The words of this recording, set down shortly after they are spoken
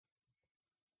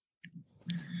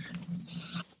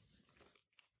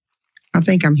I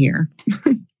think I'm here.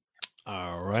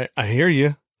 All right. I hear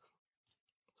you.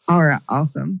 All right.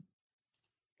 Awesome.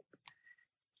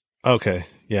 Okay.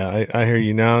 Yeah, I hear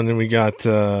you now. And then we got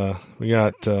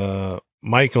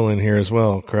Michael in here as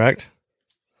well, correct?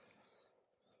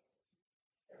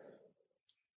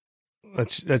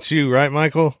 That's you, right,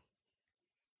 Michael?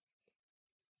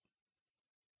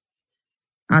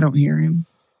 I don't hear him.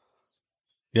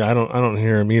 Yeah, I don't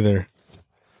hear him either.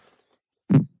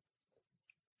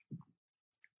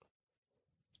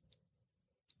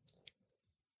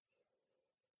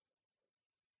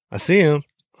 I see him.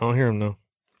 I don't hear him though.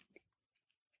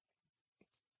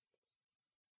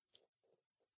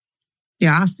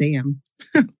 Yeah, I see him.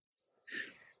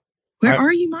 Where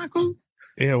are you, Michael?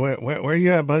 Yeah, where are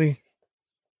you at, buddy?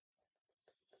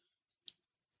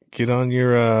 Get on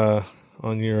your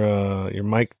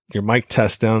mic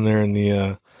test down there in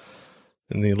the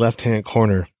left-hand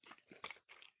corner.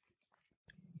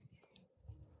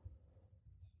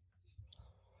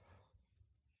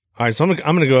 All right, so I'm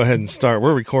going to go ahead and start.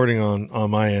 We're recording on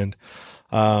my end.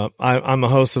 I'm a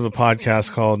host of a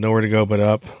podcast called Nowhere to Go But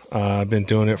Up. I've been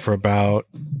doing it for about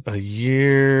a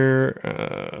year.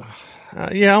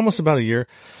 Almost about a year.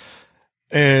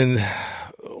 And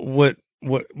what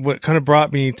kind of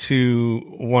brought me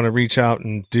to want to reach out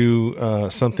and do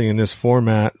something in this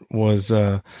format was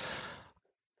we're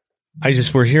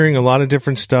hearing a lot of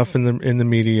different stuff in the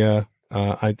media.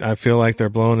 I feel like they're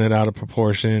blowing it out of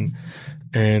proportion.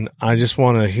 And I just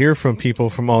want to hear from people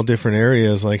from all different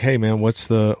areas. Like, hey man, what's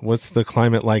the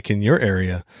climate like in your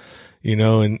area? You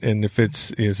know, and if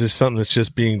is this something that's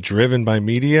just being driven by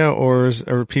media, or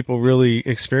are people really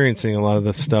experiencing a lot of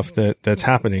the stuff that's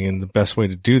happening? And the best way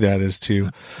to do that is to,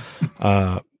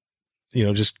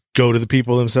 just go to the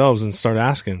people themselves and start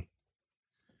asking.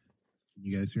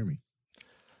 You guys hear me?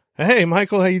 Hey,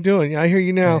 Michael, how you doing? Yeah, I hear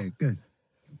you now. Hey, good.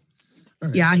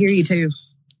 Right. Yeah, I hear you too.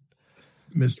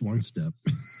 Missed one step.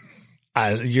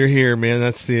 You're here, man.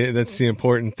 That's the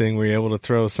important thing. We're able to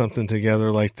throw something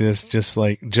together like this, just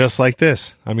like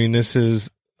this. I mean, this is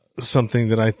something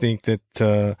that I think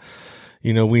that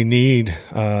we need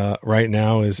right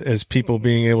now is people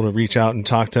being able to reach out and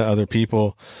talk to other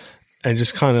people and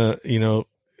just kind of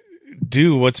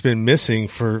do what's been missing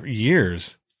for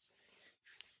years.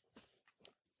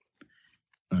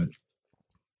 I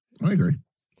agree.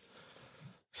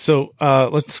 So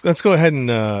let's go ahead and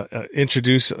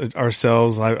introduce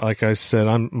ourselves. Like I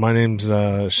said, my name's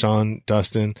Sean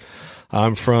Dustin.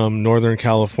 I'm from Northern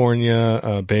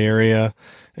California, Bay Area,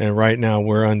 and right now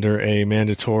we're under a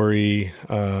mandatory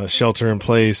shelter in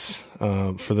place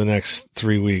for the next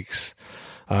 3 weeks.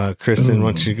 Kristen,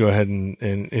 why don't you go ahead and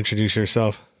introduce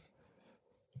yourself?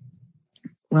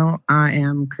 Well, I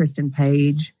am Kristen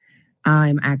Page.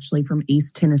 I'm actually from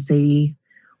East Tennessee.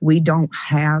 We don't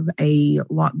have a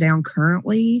lockdown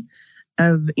currently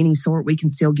of any sort. We can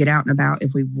still get out and about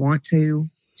if we want to.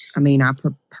 I mean, I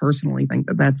personally think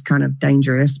that that's kind of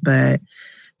dangerous, but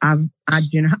I'm a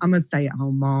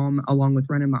stay-at-home mom along with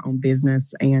running my own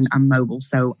business, and I'm mobile.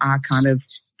 So I kind of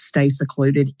stay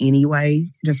secluded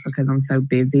anyway, just because I'm so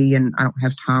busy and I don't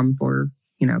have time for,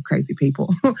 crazy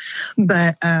people.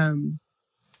 But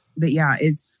yeah,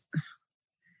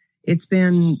 it's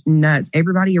been nuts.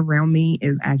 Everybody around me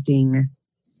is acting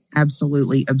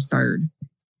absolutely absurd.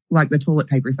 Like the toilet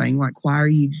paper thing. Like, why are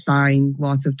you buying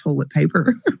lots of toilet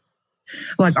paper?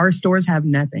 Like, our stores have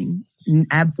nothing,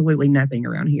 absolutely nothing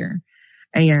around here.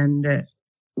 And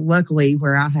luckily,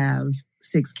 where I have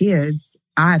 6 kids,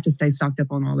 I have to stay stocked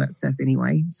up on all that stuff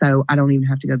anyway. So I don't even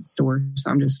have to go to the store. So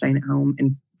I'm just staying at home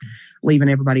and leaving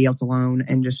everybody else alone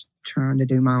and just trying to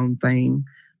do my own thing.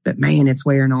 But man, it's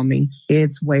wearing on me.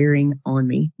 It's wearing on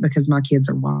me because my kids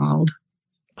are wild.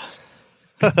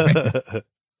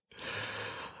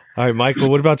 All right, Michael,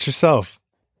 what about yourself?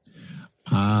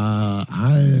 I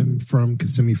am from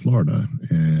Kissimmee, Florida.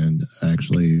 And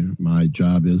actually, my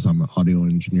job is I'm an audio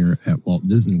engineer at Walt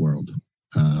Disney World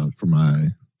for my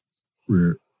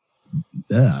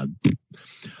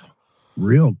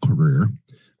real career.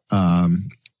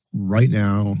 Right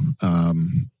now,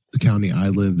 the county I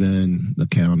live in, the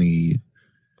county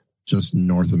just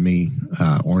north of me,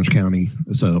 Orange County.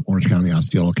 So Orange County,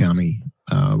 Osceola County,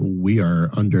 we are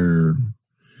under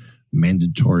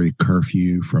mandatory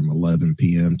curfew from 11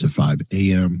 p.m. to 5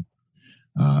 a.m.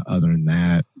 Other than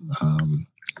that,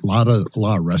 a lot of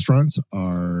restaurants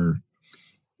are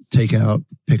takeout,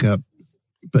 pickup,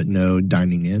 but no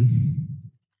dining in.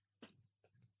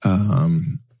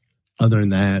 Other than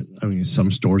that, I mean, some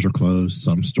stores are closed.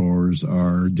 Some stores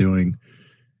are doing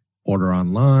order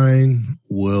online.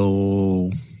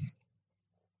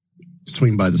 As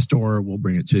swing by the store, we'll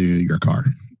bring it to your car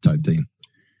type thing.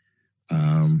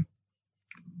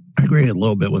 I agree a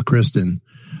little bit with Kristen.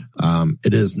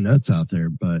 It is nuts out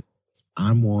there, but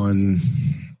I'm one,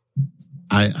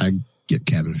 I get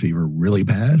cabin fever really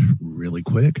bad, really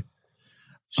quick.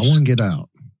 I want to get out.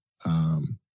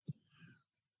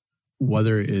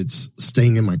 Whether it's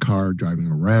staying in my car, driving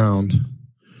around,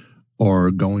 or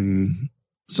going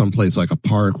someplace like a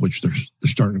park, which they're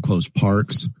starting to close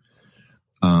parks.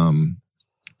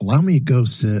 Allow me to go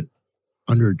sit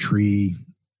under a tree,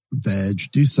 veg,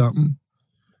 do something.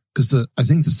 Because I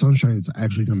think the sunshine is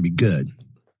actually going to be good.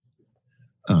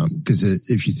 Because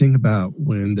if you think about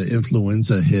when the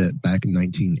influenza hit back in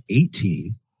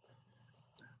 1918,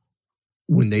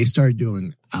 when they started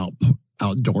doing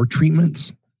outdoor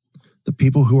treatments, the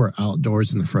people who are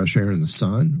outdoors in the fresh air and the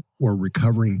sun were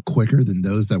recovering quicker than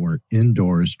those that were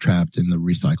indoors trapped in the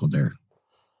recycled air.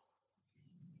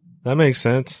 That makes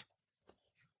sense.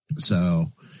 So,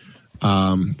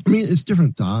 I mean, it's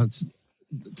different thoughts.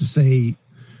 To say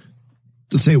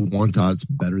one thought's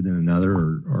better than another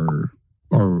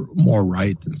or more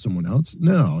right than someone else.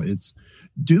 No, it's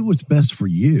do what's best for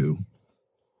you.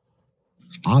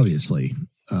 Obviously.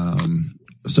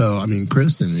 So, I mean,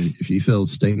 Kristen, if you feel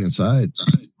staying inside,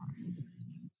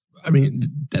 I mean,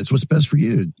 that's what's best for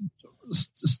you.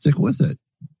 Stick with it.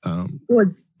 Well,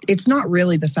 it's not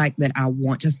really the fact that I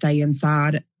want to stay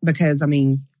inside because, I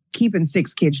mean, keeping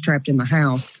 6 kids trapped in the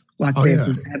house like this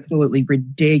is absolutely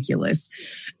ridiculous.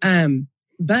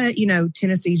 But, you know,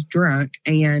 Tennessee's drunk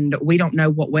and we don't know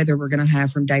what weather we're going to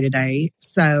have from day to day.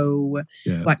 So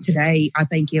like today, I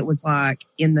think it was like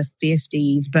in the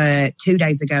 50s, but 2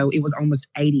 days ago, it was almost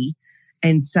 80.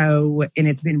 And so, and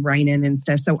it's been raining and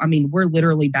stuff. So, I mean, we're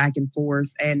literally back and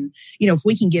forth. And, you know, if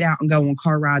we can get out and go on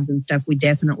car rides and stuff, we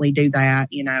definitely do that.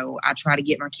 You know, I try to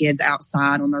get my kids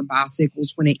outside on their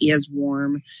bicycles when it is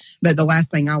warm. But the last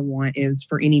thing I want is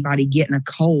for anybody getting a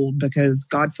cold because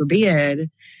God forbid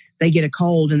they get a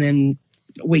cold and then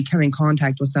we come in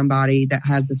contact with somebody that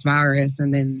has this virus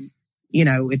and then, you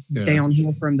know, it's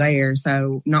downhill from there.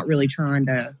 So not really trying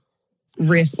to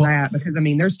risk that because, I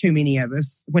mean, there's too many of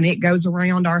us. When it goes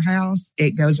around our house,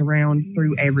 it goes around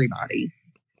through everybody.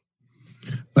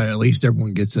 But at least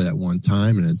everyone gets it at one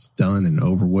time and it's done and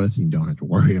over with and you don't have to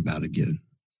worry about it again.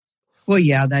 Well,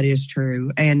 yeah, that is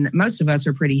true. And most of us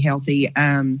are pretty healthy.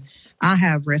 I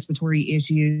have respiratory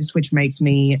issues, which makes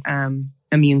me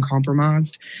immune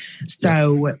compromised.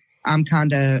 So I'm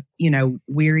kind of, you know,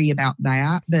 weary about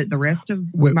that. But the rest of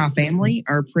my family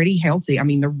are pretty healthy. I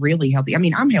mean, they're really healthy. I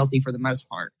mean, I'm healthy for the most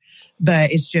part,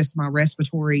 but it's just my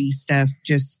respiratory stuff.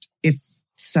 Just, it's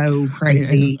so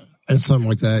crazy. And something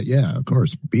like that. Yeah, of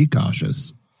course. Be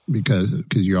cautious because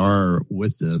you are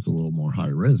with this a little more high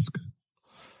risk.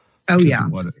 Oh, yeah.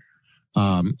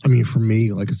 I mean, for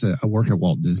me, like I said, I work at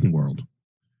Walt Disney World.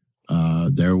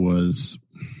 There was,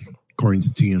 according to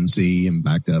TMZ and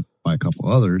backed up by a couple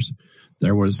others,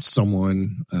 there was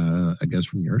someone, I guess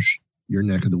from your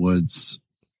neck of the woods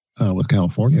with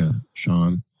California,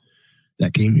 Sean,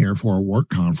 that came here for a work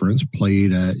conference,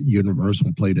 played at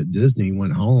Universal, played at Disney,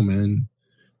 went home and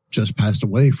just passed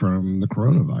away from the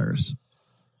coronavirus.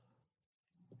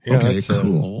 Yeah, okay,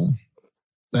 cool.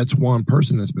 That's one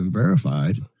person that's been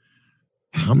verified.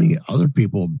 How many other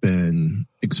people have been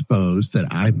exposed that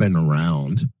I've been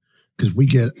around? Because we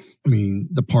get, I mean,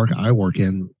 the park I work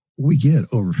in, we get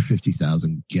over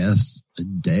 50,000 guests a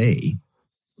day.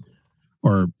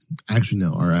 Or actually,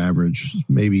 no, our average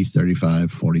maybe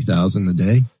 35, 40,000 a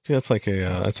day. Yeah, it's like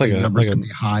a, it's like a number can be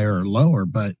higher or lower,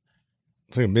 but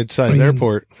it's like a mid-sized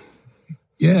airport.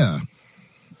 Yeah.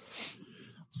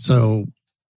 So,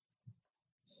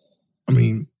 I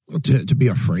mean, to be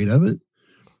afraid of it?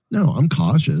 No, I'm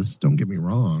cautious. Don't get me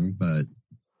wrong, but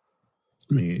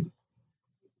I mean,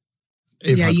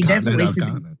 you definitely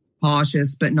should be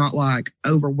cautious, but not like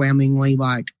overwhelmingly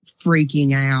like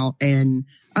freaking out and,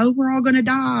 oh, we're all going to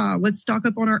die. Let's stock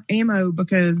up on our ammo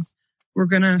because we're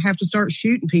going to have to start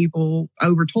shooting people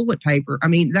over toilet paper. I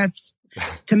mean,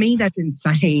 to me, that's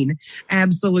insane.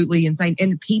 Absolutely insane.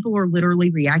 And people are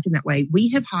literally reacting that way. We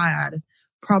have had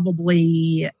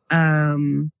probably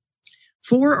 4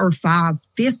 or 5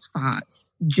 fist fights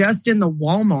just in the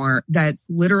Walmart that's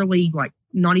literally like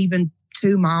not even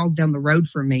 2 miles down the road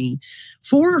from me.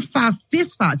 4 or 5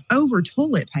 fist fights over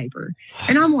toilet paper.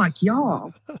 And I'm like,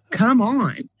 y'all, come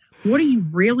on. What are you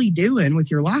really doing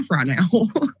with your life right now?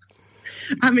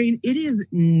 I mean, it is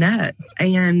nuts.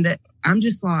 And I'm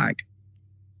just like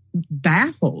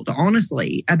baffled,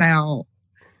 honestly, about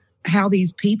how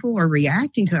these people are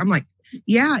reacting to it. I'm like,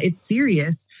 yeah, it's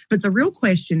serious. But the real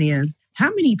question is, how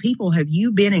many people have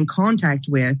you been in contact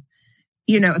with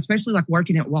especially like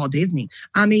working at Walt Disney.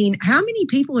 I mean, how many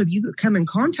people have you come in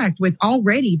contact with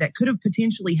already that could have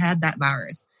potentially had that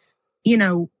virus,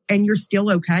 and you're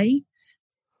still okay?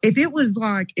 If it was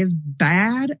like as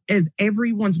bad as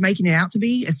everyone's making it out to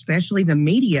be, especially the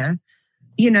media,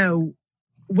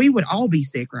 we would all be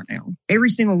sick right now. Every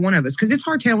single one of us. Because it's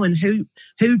hard telling who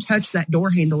touched that door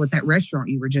handle at that restaurant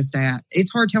you were just at.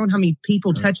 It's hard telling how many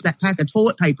people touched that pack of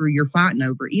toilet paper you're fighting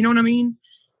over. You know what I mean?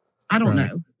 I don't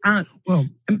know. Well,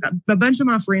 a bunch of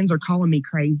my friends are calling me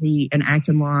crazy and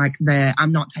acting like that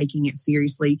I'm not taking it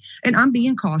seriously. And I'm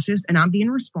being cautious and I'm being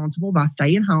responsible by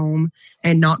staying home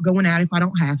and not going out if I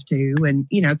don't have to and,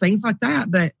 things like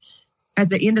that. But at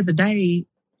the end of the day,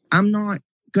 I'm not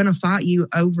going to fight you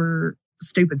over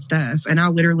stupid stuff. And I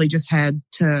literally just had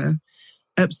to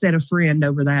upset a friend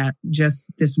over that just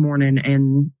this morning.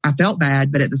 And I felt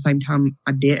bad, but at the same time,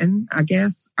 I didn't, I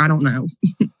guess. I don't know.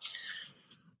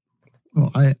 Well,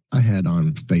 I had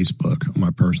on Facebook, on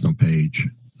my personal page,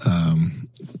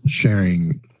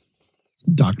 sharing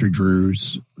Dr.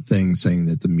 Drew's thing saying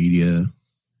that the media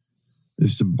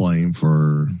is to blame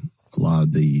for a lot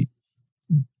of the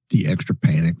extra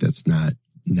panic that's not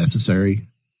necessary.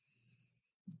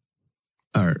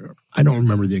 Or I don't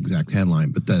remember the exact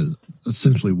headline, but that's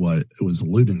essentially what it was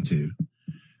alluding to.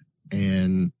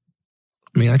 And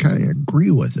I mean, I kind of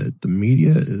agree with it. The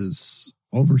media is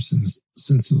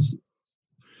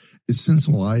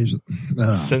sensationalizing.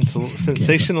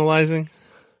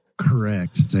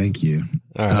 Correct. Thank you.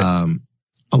 All right.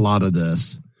 A lot of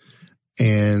this.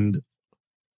 And,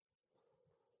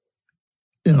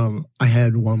 I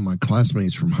had one of my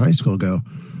classmates from high school go,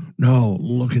 no,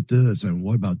 look at this. And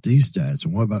what about these stats?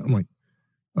 And I'm like,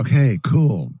 okay,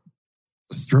 cool.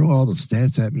 Throw all the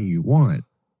stats at me you want.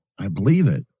 I believe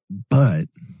it. But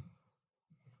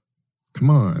come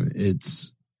on,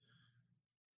 it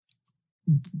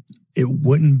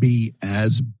wouldn't be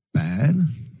as bad.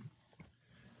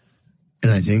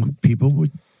 And I think people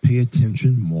would pay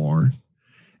attention more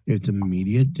if the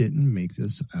media didn't make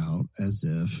this out as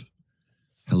if,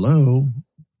 hello,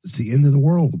 it's the end of the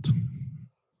world.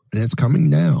 And it's coming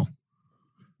now.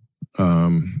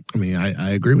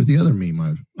 I agree with the other meme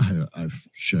I've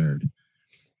shared.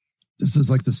 This is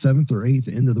like the 7th or 8th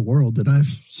end of the world that I've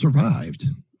survived.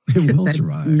 It will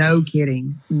survive. No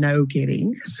kidding.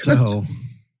 So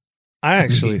I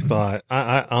actually thought,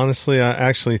 I honestly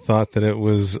thought that it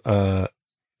was,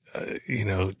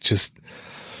 just,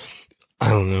 I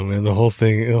don't know, man. The whole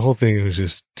thing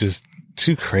was just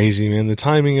too crazy, man. The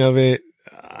timing of it,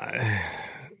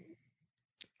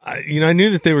 I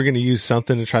knew that they were going to use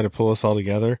something to try to pull us all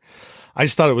together. I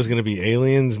just thought it was going to be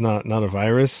aliens, not a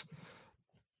virus.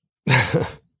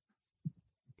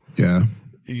 Yeah.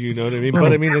 You know what I mean? Well,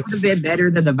 but I mean, it's a bit better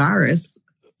than the virus.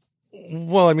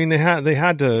 Well, I mean, they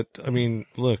had to, I mean,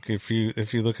 look, if you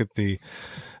look at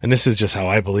and this is just how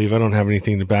I believe, I don't have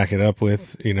anything to back it up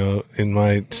with, in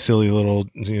my silly little,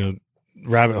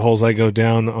 rabbit holes I go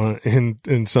down on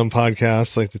in some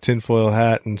podcasts like the tinfoil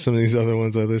hat and some of these other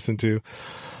ones I listen to.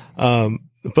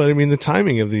 But I mean, the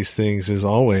timing of these things is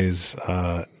always,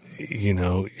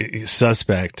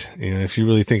 suspect. If you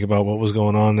really think about what was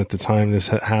going on at the time this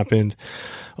happened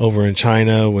over in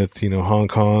China with, Hong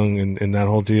Kong and that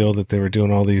whole deal that they were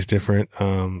doing all these different,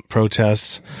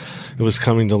 protests. It was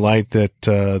coming to light that,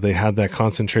 they had that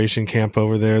concentration camp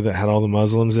over there that had all the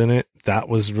Muslims in it. That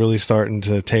was really starting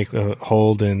to take a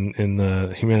hold in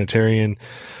the humanitarian,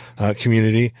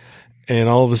 community. And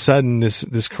all of a sudden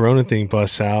this Corona thing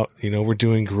busts out, we're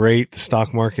doing great. The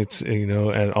stock market's,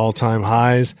 at all time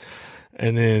highs.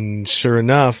 And then sure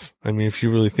enough, I mean, if you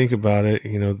really think about it,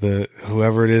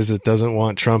 whoever it is that doesn't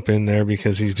want Trump in there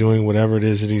because he's doing whatever it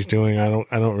is that he's doing, I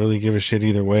don't really give a shit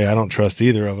either way. I don't trust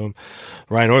either of them,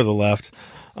 right or the left.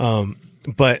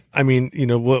 But I mean,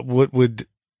 what would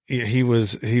he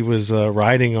was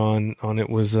riding on it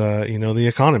was, the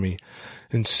economy.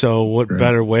 And so what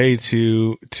better way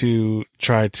to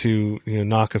try to,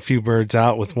 knock a few birds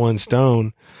out with one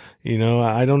stone?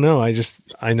 I don't know.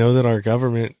 I know that our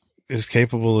government is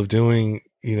capable of doing,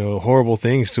 horrible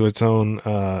things to its own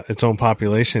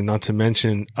population, not to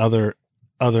mention other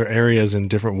areas and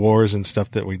different wars and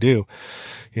stuff that we do,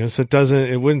 so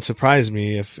it wouldn't surprise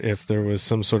me if there was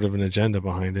some sort of an agenda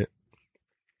behind it.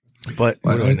 But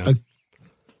what do I know?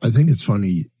 I think it's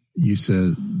funny you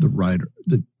said the right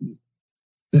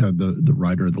or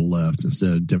the left instead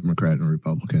of Democrat and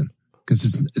Republican, because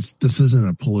this isn't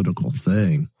a political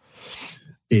thing.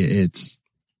 It's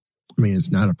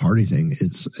not a party thing.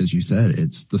 It's, as you said,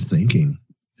 it's the thinking.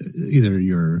 Either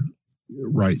you're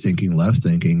right thinking, left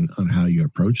thinking on how you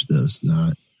approach this,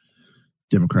 not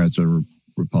Democrats or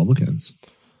Republicans.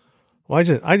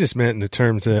 Well, I just meant in the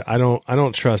terms that I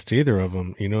don't trust either of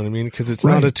them. You know what I mean? Because it's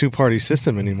not a 2-party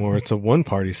system anymore. It's a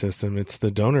 1-party system. It's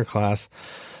the donor class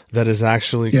that is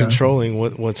actually controlling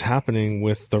what's happening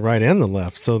with the right and the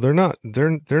left. So they're not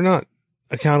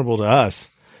accountable to us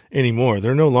anymore.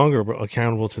 They're no longer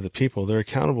accountable to the people. They're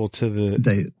accountable to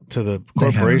the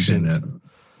corporations.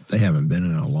 They haven't been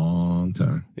in a long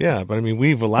time. Yeah, but I mean,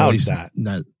 we've allowed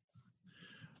that.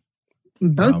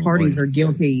 Both parties are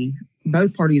guilty.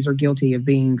 Both parties are guilty of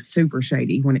being super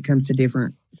shady when it comes to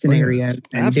different scenarios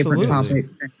and different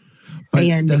topics.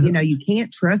 And, you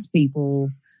can't trust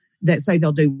people that say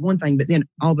they'll do one thing, but then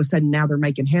all of a sudden now they're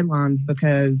making headlines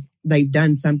because they've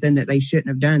done something that they shouldn't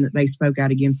have done, that they spoke out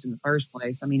against in the first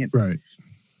place. I mean,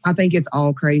 I think it's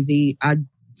all crazy. I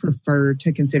prefer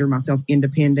to consider myself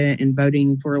independent and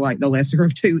voting for like the lesser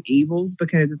of two evils,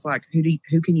 because it's like,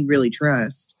 who can you really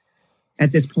trust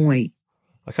at this point?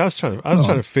 Like I was trying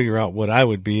to figure out what I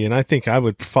would be, and I think I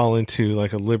would fall into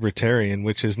like a libertarian,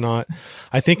 which is not.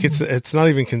 I think it's not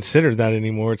even considered that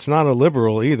anymore. It's not a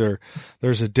liberal either.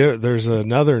 There's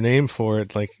another name for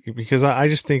it, like, because I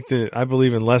just think that I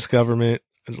believe in less government.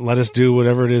 Let us do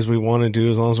whatever it is we want to do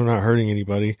as long as we're not hurting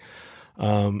anybody.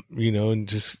 And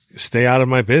just stay out of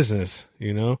my business.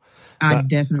 I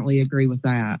definitely agree with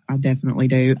that. I definitely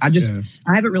do.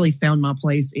 I haven't really found my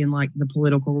place in like the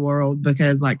political world,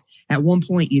 because like at one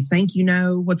point you think you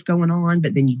know what's going on,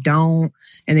 but then you don't.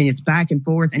 And then it's back and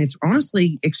forth, and it's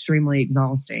honestly extremely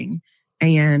exhausting.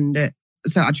 And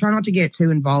so I try not to get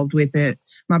too involved with it.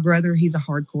 My brother, he's a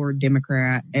hardcore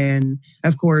Democrat. And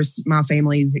of course, my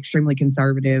family is extremely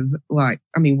conservative.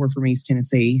 We're from East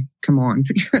Tennessee. Come on.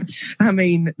 I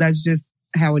mean, that's just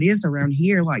how it is around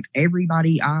here. Like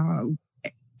everybody I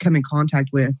come in contact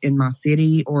with in my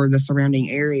city or the surrounding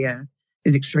area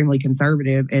is extremely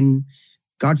conservative, and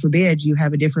God forbid you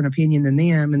have a different opinion than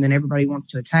them, and then everybody wants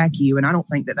to attack you. And I don't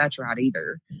think that that's right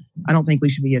either. I don't think we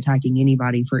should be attacking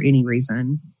anybody for any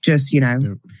reason. Just,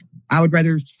 I would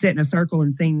rather sit in a circle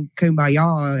and sing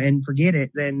Kumbaya and forget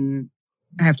it than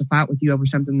have to fight with you over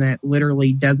something that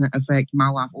literally doesn't affect my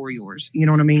life or yours. You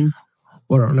know what I mean?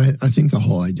 Well, and I think the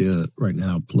whole idea right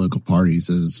now of political parties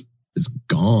is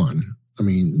gone. I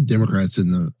mean, Democrats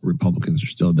and the Republicans are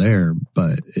still there,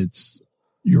 but it's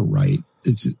your right.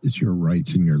 It's your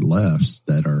rights and your lefts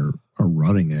that are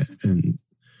running it. And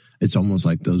it's almost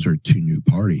like those are two new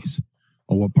parties.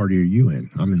 Well, what party are you in?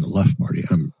 I'm in the left party.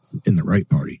 I'm in the right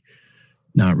party,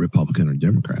 not Republican or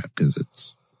Democrat, because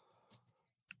it's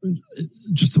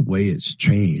just the way it's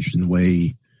changed and the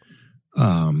way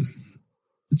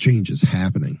the change is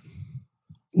happening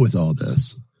with all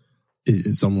this.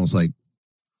 It's almost like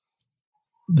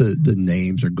the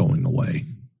names are going away.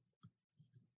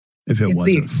 If it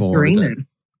wasn't for that,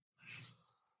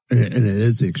 and it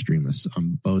is the extremists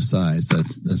on both sides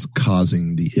that's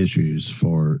causing the issues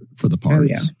for the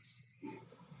parties. Oh, yeah.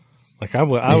 Like I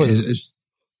was,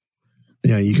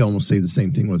 you can almost say the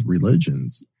same thing with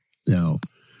religions.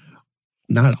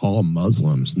 Not all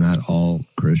Muslims, not all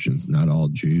Christians, not all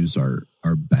Jews are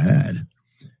bad,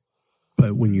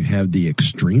 but when you have the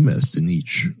extremists in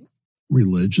each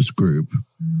religious group,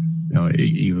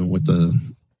 even with the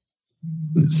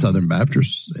Southern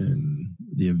Baptists and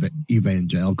the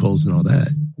evangelicals and all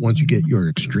that, once you get your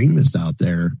extremists out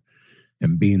there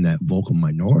and being that vocal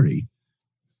minority,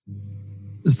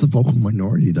 it's the vocal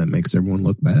minority that makes everyone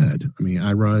look bad. I mean,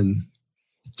 I run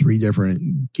 3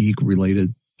 different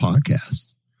geek-related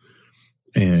podcasts.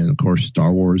 And, of course,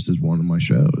 Star Wars is one of my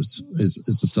shows. Is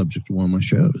the subject of one of my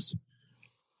shows.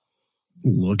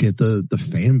 Look at the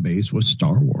fan base with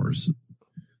Star Wars,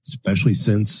 especially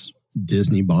since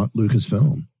Disney bought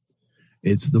Lucasfilm.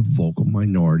 It's the vocal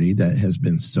minority that has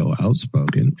been so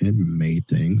outspoken and made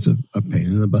things a pain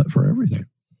in the butt for everything.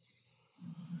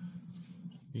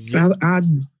 I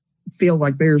feel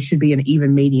like there should be an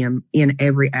even medium in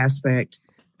every aspect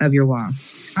of your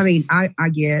life. I mean, I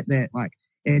get that, like,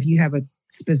 if you have a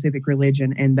specific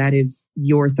religion and that is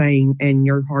your thing and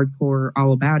you're hardcore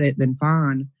all about it, then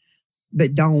fine.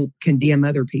 But don't condemn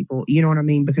other people. You know what I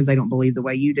mean? Because they don't believe the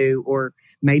way you do. Or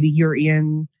maybe you're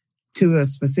into a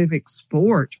specific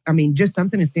sport. I mean, just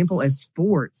something as simple as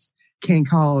sports can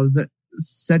cause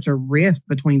such a rift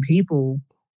between people.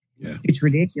 Yeah. It's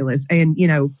ridiculous. And,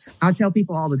 I tell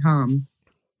people all the time,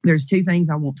 there's 2 things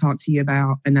I won't talk to you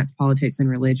about, and that's politics and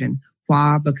religion.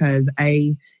 Why? Because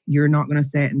A, you're not going to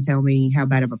sit and tell me how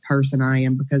bad of a person I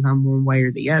am because I'm one way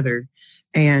or the other.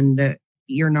 And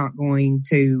you're not going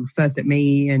to fuss at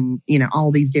me and,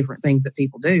 all these different things that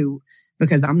people do,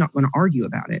 because I'm not going to argue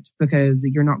about it, because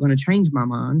you're not going to change my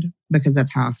mind, because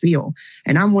that's how I feel.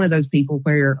 And I'm one of those people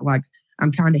where, like,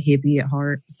 I'm kind of hippie at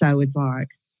heart. So it's like,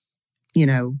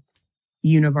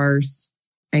 universe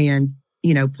and,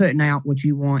 putting out what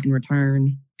you want in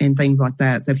return and things like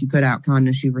that. So if you put out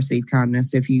kindness, you receive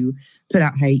kindness. If you put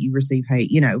out hate, you receive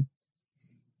hate,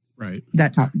 right.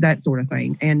 That sort of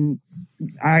thing. And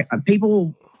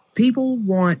people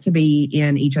want to be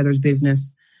in each other's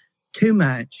business too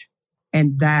much.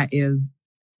 And that is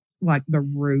like the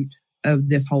root of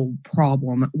this whole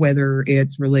problem, whether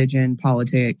it's religion,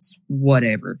 politics,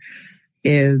 whatever,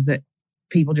 is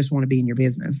people just want to be in your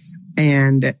business.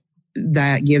 And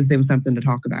that gives them something to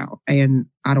talk about. And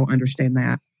I don't understand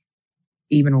that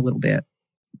even a little bit.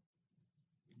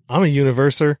 I'm a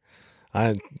universer.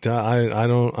 I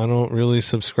don't really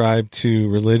subscribe to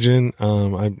religion.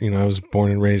 I was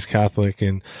born and raised Catholic,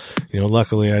 and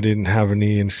luckily I didn't have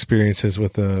any experiences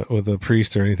with a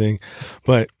priest or anything,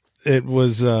 but it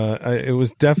was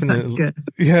definitely, that's good.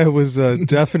 Yeah, it was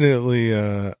definitely,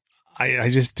 I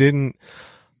just didn't,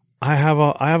 I have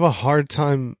a hard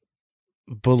time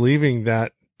believing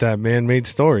that man-made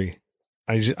story.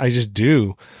 I just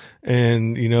do.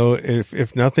 And,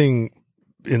 if nothing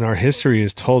in our history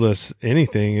has told us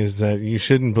anything, is that you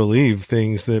shouldn't believe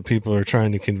things that people are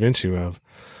trying to convince you of.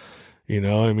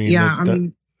 Whenever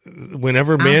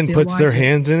man puts their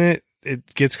hands in it,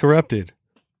 it gets corrupted.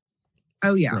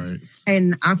 Oh, yeah. Right.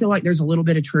 And I feel like there's a little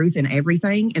bit of truth in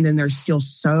everything. And then there's still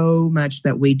so much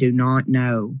that we do not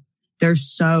know. There's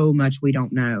so much we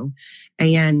don't know.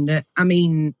 And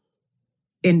and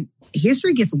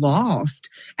history gets lost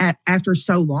after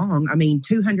so long.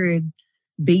 200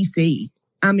 BC.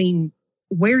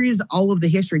 Where is all of the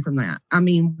history from that?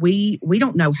 We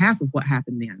don't know half of what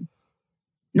happened then.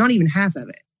 Not even half of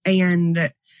it.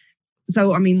 And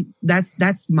so,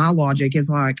 that's my logic, is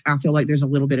like, I feel like there's a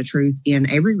little bit of truth in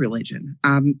every religion.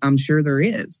 I'm sure there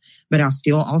is, but I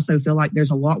still also feel like there's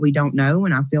a lot we don't know.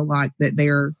 And I feel like that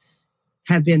there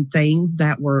have been things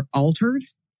that were altered,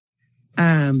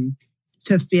 to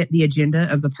fit the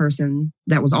agenda of the person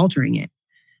that was altering it.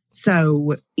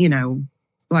 So,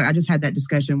 like I just had that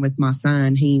discussion with my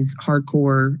son. He's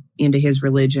hardcore into his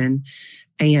religion.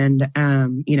 And,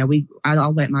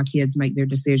 I'll let my kids make their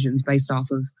decisions based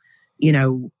off of,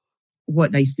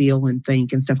 what they feel and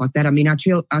think and stuff like that.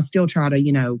 I still try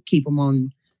to, keep them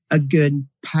on a good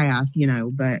path,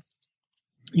 but,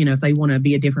 if they want to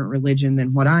be a different religion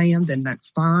than what I am, then that's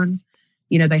fine.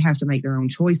 They have to make their own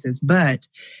choices. But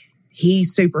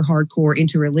he's super hardcore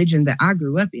into religion that I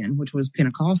grew up in, which was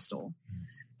Pentecostal.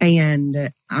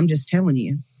 And I'm just telling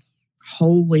you,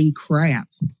 holy crap.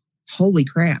 I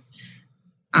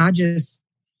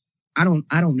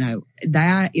don't know.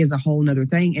 That is a whole nother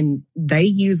thing. And they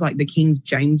use like the King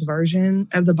James version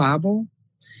of the Bible.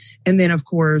 And then of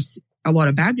course, a lot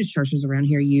of Baptist churches around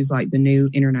here use like the New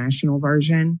International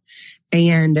Version.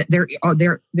 And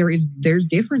there's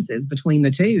differences between the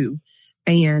two.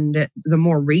 And the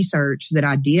more research that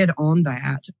I did on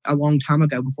that a long time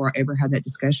ago, before I ever had that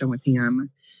discussion with him,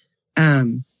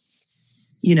 I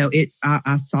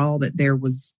saw that there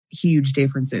was huge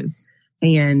differences.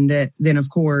 And then of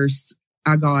course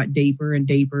I got deeper and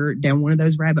deeper down one of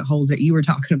those rabbit holes that you were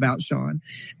talking about, Sean,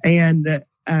 and,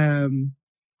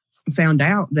 found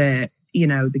out that,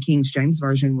 the King James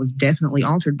version was definitely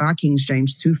altered by King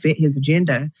James to fit his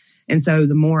agenda. And so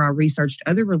the more I researched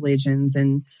other religions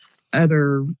and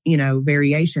other,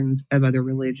 variations of other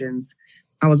religions,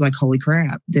 I was like, holy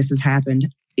crap, this has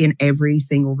happened in every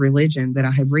single religion that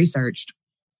I have researched.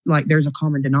 Like there's a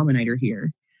common denominator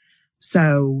here.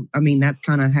 So, that's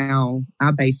kind of how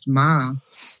I based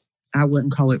I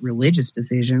wouldn't call it religious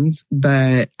decisions,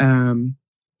 but,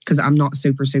 cause I'm not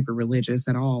super, super religious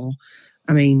at all.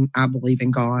 I believe in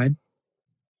God,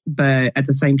 but at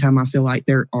the same time, I feel like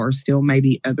there are still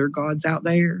maybe other gods out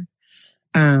there.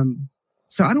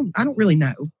 So I don't really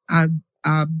know. I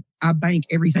bank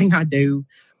everything I do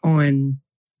on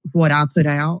what I put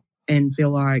out and feel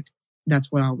like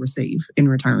that's what I'll receive in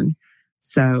return.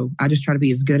 So I just try to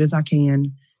be as good as I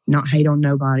can, not hate on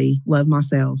nobody, love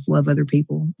myself, love other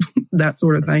people, that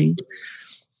sort of thing.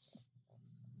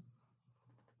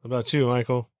 How about you,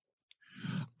 Michael?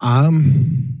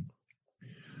 I'm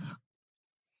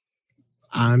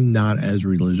not as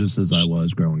religious as I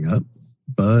was growing up,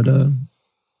 but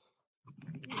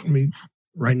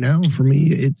right now for me,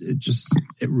 it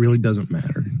really doesn't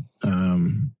matter.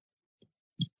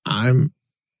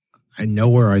 I know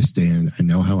where I stand. I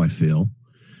know how I feel,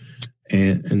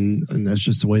 and that's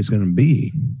just the way it's going to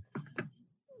be.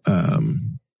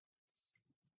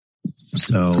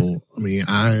 So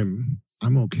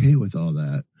I'm okay with all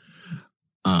that.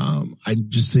 I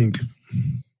just think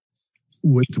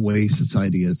with the way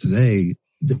society is today,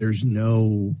 there's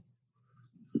no,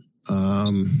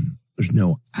 there's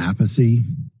no apathy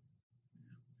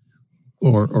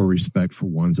or respect for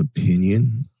one's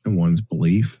opinion and one's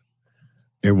belief.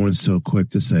 Everyone's so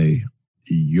quick to say,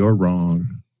 you're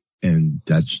wrong, and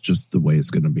that's just the way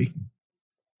it's going to be.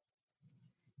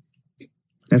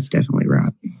 That's definitely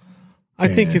right. I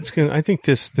think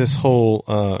this whole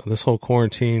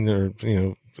quarantine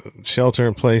or, shelter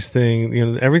in place thing,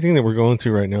 everything that we're going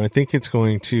through right now, I think it's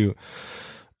going to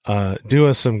do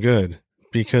us some good,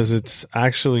 because it's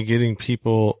actually getting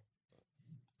people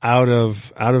out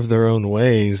of their own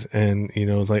ways, and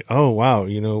like, oh wow,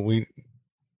 we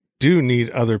do need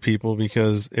other people,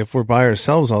 because if we're by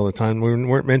ourselves all the time, we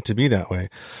weren't meant to be that way.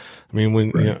 I mean,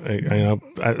 when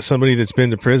right. Somebody that's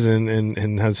been to prison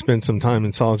and has spent some time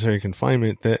in solitary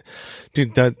confinement, that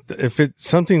if it's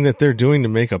something that they're doing to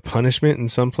make a punishment in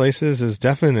some places, is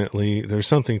definitely, there's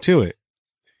something to it.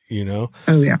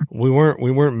 Oh yeah. We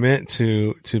weren't meant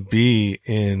to be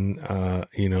in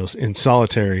in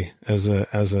solitary as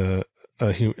a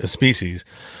species.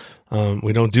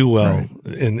 We don't do well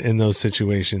in those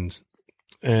situations.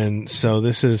 And so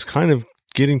this is kind of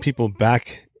getting people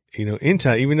back,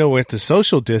 into, even though we're at the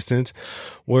social distance,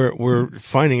 we're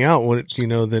finding out what,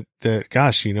 that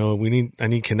gosh, I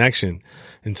need connection.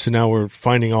 And so now we're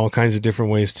finding all kinds of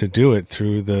different ways to do it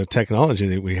through the technology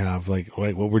that we have, like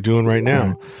what we're doing right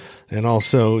now. And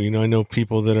also, I know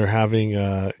people that are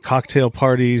having, cocktail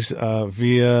parties,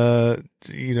 via,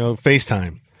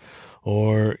 FaceTime,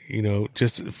 or,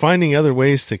 just finding other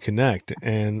ways to connect.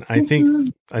 And I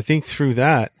think through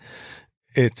that,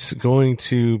 it's going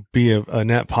to be a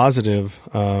net positive,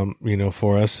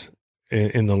 for us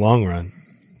in the long run.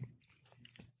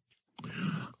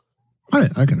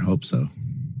 I can hope so.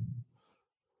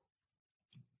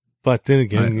 But then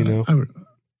again,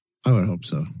 I would hope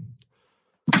so.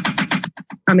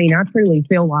 I mean, I truly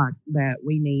feel like that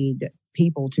we need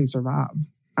people to survive.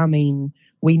 I mean,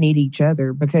 we need each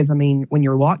other, because when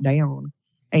you're locked down,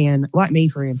 and like me,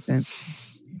 for instance,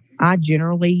 I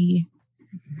generally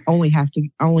only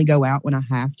go out when I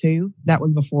have to. That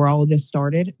was before all of this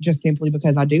started, just simply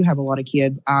because I do have a lot of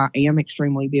kids. I am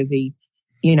extremely busy.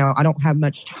 I don't have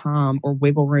much time or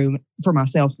wiggle room for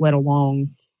myself, let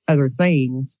alone other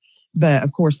things. But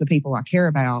of course, the people I care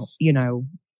about,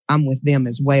 I'm with them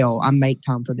as well. I make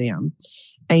time for them.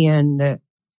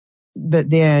 But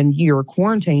then you're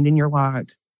quarantined and you're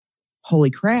like, holy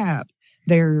crap,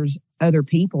 there's other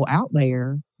people out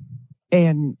there.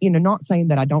 And, not saying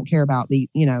that I don't care about the,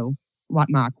 like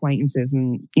my acquaintances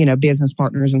and, business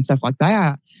partners and stuff like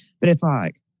that. But it's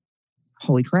like,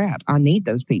 holy crap, I need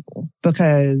those people,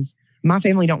 because my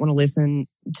family don't want to listen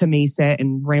to me sit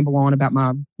and ramble on about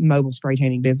my mobile spray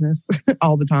tanning business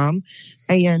all the time.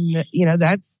 And,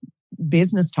 that's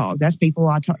business talk. That's people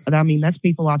that's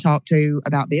people I talk to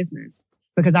about business,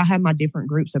 because I have my different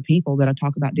groups of people that I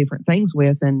talk about different things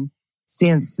with. And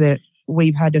since that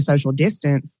we've had to social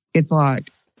distance, it's like,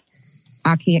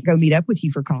 I can't go meet up with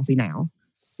you for coffee now,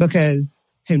 because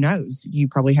who knows, you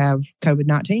probably have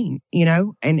COVID-19,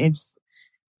 and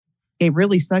it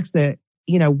really sucks that,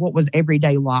 what was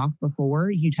everyday life before,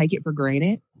 you take it for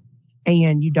granted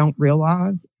and you don't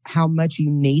realize how much you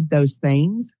need those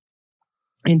things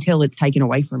until it's taken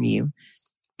away from you.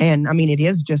 And it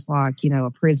is just like,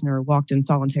 a prisoner locked in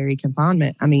solitary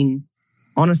confinement.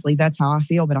 Honestly, that's how I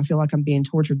feel, but I feel like I'm being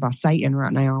tortured by Satan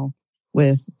right now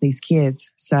with these kids.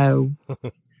 So,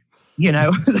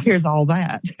 there's all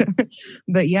that.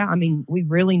 But yeah, we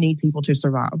really need people to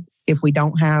survive. If we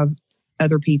don't have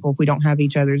other people, if we don't have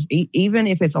each other's, even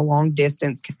if it's a long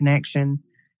distance connection,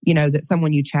 that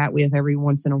someone you chat with every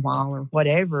once in a while or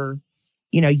whatever,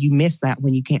 you miss that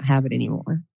when you can't have it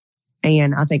anymore.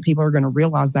 And I think people are going to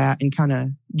realize that and kind of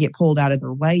get pulled out of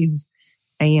their ways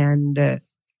and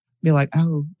be like,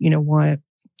 oh, you know what?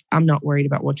 I'm not worried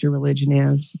about what your religion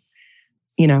is.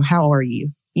 How are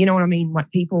you? You know what I mean?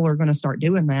 Like, people are going to start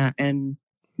doing that. And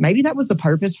maybe that was the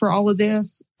purpose for all of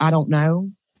this. I don't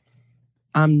know.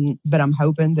 But I'm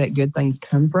hoping that good things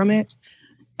come from it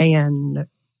and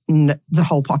the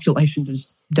whole population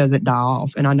just doesn't die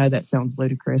off. And I know that sounds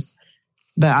ludicrous,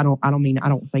 but I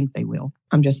don't think they will.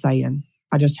 I'm just saying,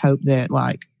 I just hope that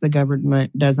like the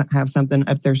government doesn't have something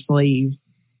up their sleeve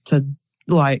to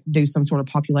like do some sort of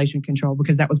population control,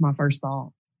 because that was my first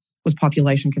thought, was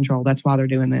population control. That's why they're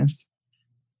doing this.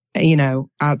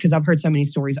 Because I've heard so many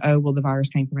stories. Oh, well, the virus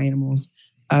came from animals.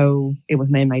 Oh, it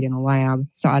was man-made in a lab.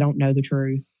 So I don't know the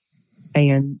truth.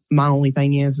 And my only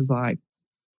thing is like,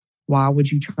 why would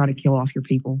you try to kill off your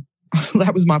people?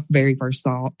 That was my very first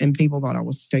thought. And people thought I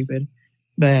was stupid.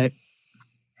 But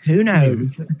who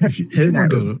knows? If you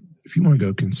want to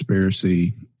go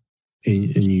conspiracy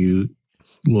and you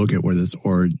look at where this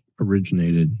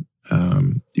originated,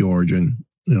 the origin,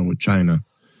 with China.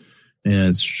 And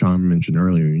as Sean mentioned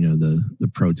earlier,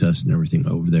 the protests and everything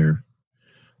over there.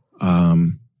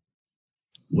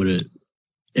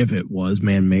 If it was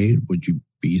man-made, would you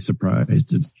be surprised if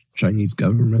the Chinese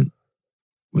government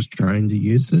was trying to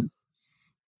use it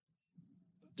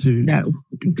to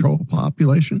control a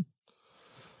population?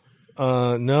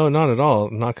 No, not at all.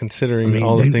 Not considering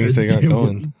all the things they got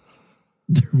going.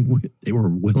 They were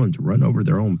willing to run over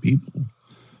their own people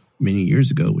many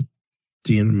years ago with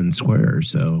Tiananmen Square.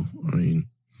 So,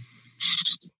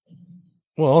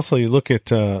 well, also you look at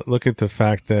the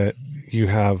fact that you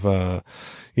have,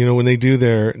 when they do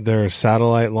their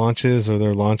satellite launches or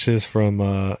their launches from,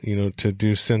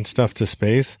 to send stuff to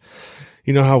space,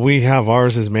 how we have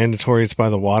ours is mandatory. It's by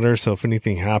the water. So if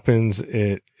anything happens,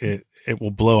 it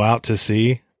will blow out to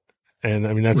sea. And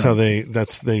that's how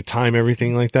they time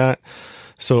everything like that.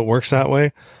 So it works that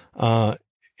way.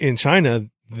 In China,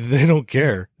 they don't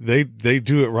care. They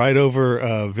do it right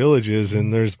over villages,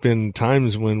 and there's been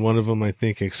times when one of them, I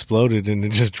think, exploded and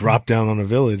it just dropped down on a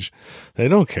village. They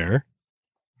don't care.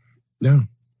 No,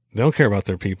 they don't care about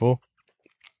their people.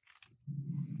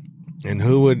 And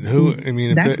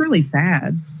that's really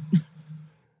sad.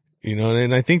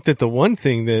 And I think that the one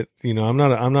thing that, I'm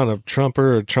not a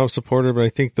Trumper or Trump supporter, but I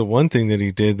think the one thing that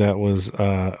he did that was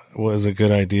a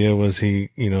good idea was he,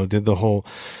 did the whole,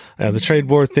 the trade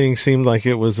war thing seemed like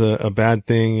it was a bad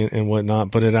thing and whatnot,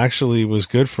 but it actually was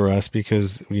good for us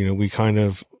because, we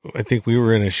I think we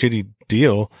were in a shitty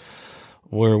deal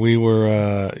where we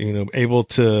were,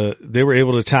 they were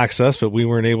able to tax us, but we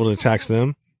weren't able to tax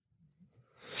them.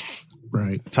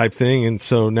 Right. Type thing. And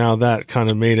so now that kind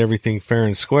of made everything fair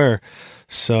and square.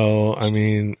 So, I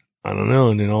don't know.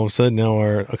 And then all of a sudden now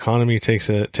our economy takes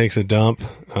a dump,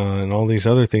 and all these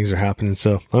other things are happening.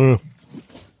 So I don't know.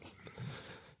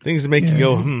 Things that make you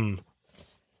go,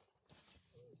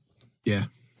 Yeah.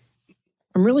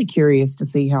 I'm really curious to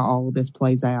see how all of this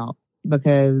plays out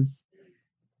because,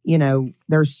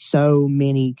 there's so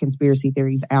many conspiracy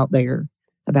theories out there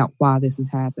about why this has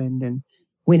happened and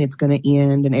when it's going to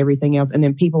end and everything else. And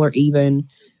then people are even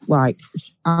like,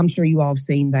 I'm sure you all have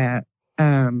seen that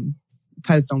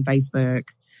post on Facebook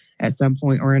at some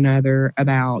point or another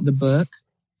about the book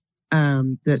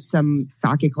that some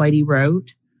psychic lady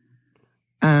wrote.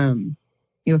 It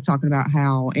was talking about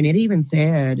how, and it even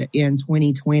said in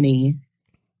 2020,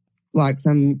 like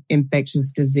some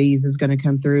infectious disease is going to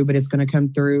come through, but it's going to come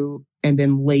through and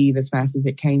then leave as fast as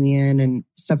it came in and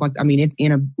stuff like that. It's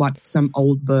in some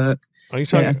old book. Are you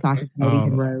talking? That a psychic lady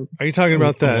wrote. Are you talking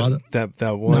about that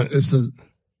one? No,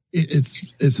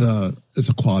 it's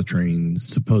a quatrain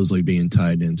supposedly being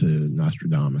tied into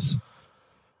Nostradamus.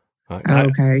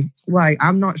 Okay, like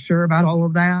I'm not sure about all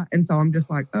of that, and so I'm just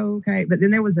like, oh, okay. But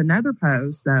then there was another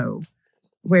post though,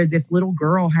 where this little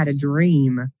girl had a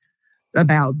dream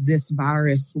about this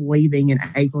virus leaving in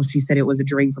April. She said it was a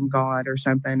dream from God or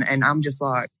something, and I'm just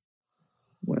like,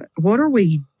 what are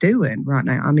we doing right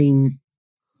now?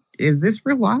 Is this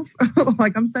real life?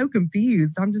 Like, I'm so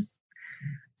confused. Some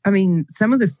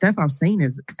of the stuff I've seen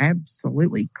is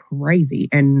absolutely crazy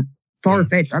and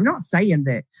far-fetched. I'm not saying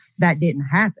that didn't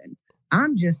happen.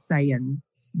 I'm just saying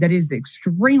that it is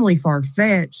extremely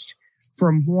far-fetched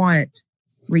from what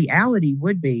reality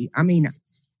would be.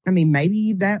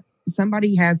 Maybe that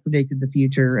somebody has predicted the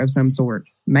future of some sort.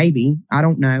 Maybe. I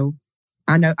don't know.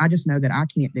 I just know that I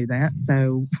can't do that.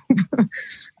 So,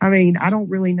 I don't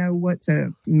really know what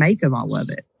to make of all of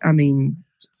it.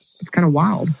 It's kind of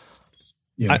wild.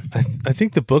 Yeah. I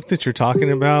think the book that you're talking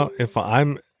about,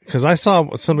 because I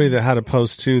saw somebody that had a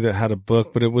post too that had a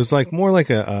book, but it was like more like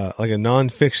a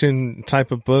nonfiction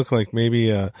type of book, like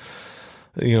maybe a,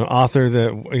 author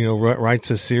that,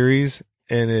 writes a series,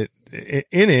 and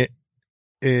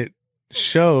it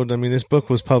showed, this book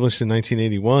was published in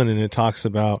 1981 and it talks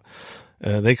about,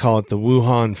 they call it the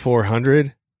Wuhan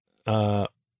 400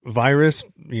 virus,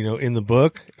 in the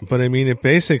book. But it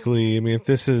basically, if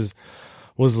this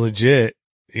was legit,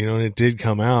 and it did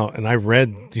come out, and I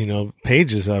read,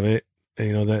 pages of it,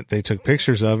 that they took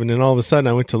pictures of, and then all of a sudden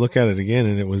I went to look at it again,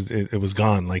 and it was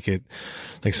gone, like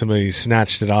somebody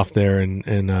snatched it off there, and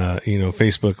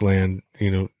Facebook land,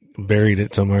 buried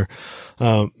it somewhere.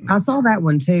 I saw that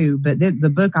one too, but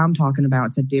the book I'm talking about,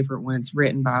 it's a different one. It's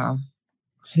written by,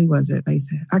 who was it? They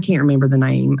said, I can't remember the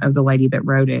name of the lady that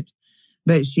wrote it,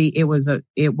 but it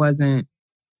wasn't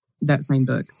that same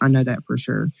book. I know that for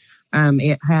sure.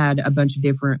 It had a bunch of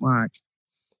different like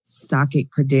psychic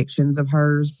predictions of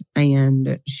hers,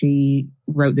 and she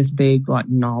wrote this big like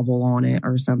novel on it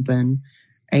or something.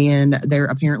 And there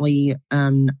apparently,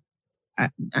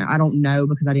 I don't know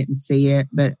because I didn't see it,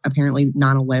 but apparently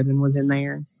 9/11 was in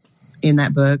there in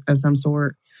that book of some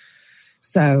sort.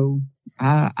 So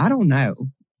I don't know.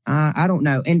 I don't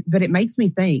know. But it makes me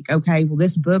think, okay, well,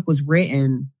 this book was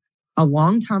written a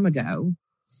long time ago.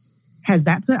 Has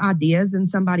that put ideas in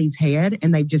somebody's head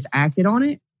and they've just acted on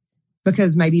it?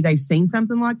 Because maybe they've seen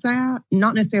something like that.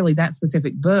 Not necessarily that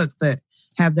specific book, but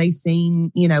have they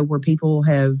seen, where people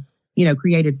have,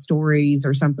 created stories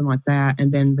or something like that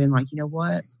and then been like, you know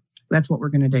what? That's what we're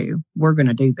going to do. We're going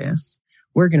to do this.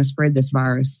 We're going to spread this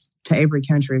virus to every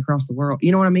country across the world.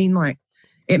 You know what I mean? Like,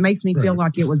 it makes me feel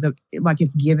like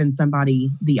it's given somebody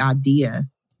the idea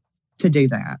to do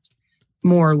that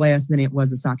more or less than it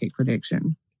was a psychic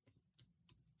prediction.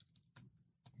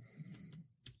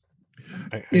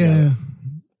 Yeah.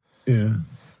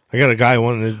 I got a guy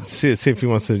wanting to see if he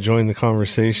wants to join the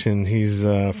conversation. He's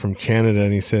from Canada,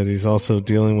 and he said he's also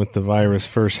dealing with the virus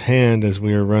firsthand as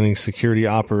we are running security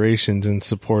operations in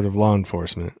support of law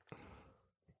enforcement.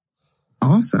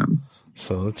 Awesome.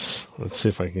 So let's see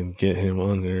if I can get him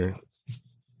on there.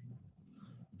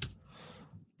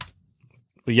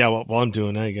 But yeah, while I'm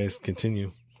doing that, you guys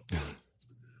continue.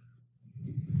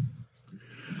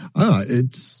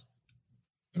 It's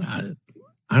I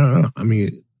don't know. I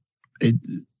mean,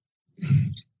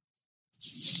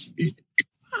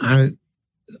 I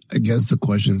guess the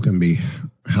question can be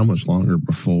how much longer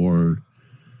before,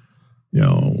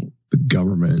 the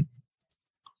government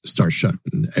starts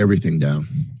shutting everything down.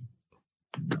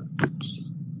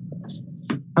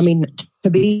 I mean, to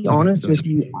be honest with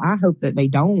you, I hope that they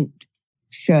don't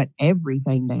shut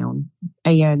everything down.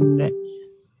 And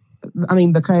I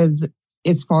mean, because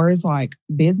as far as like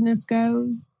business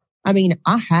goes, I mean,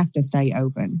 I have to stay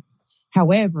open.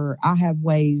 However, I have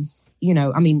ways,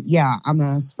 I'm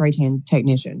a spray tan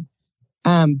technician,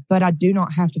 but I do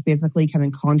not have to physically come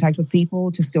in contact with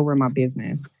people to still run my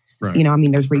business. Right.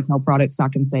 There's retail products I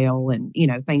can sell and,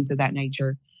 things of that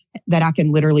nature that I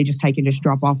can literally just take and just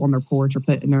drop off on their porch or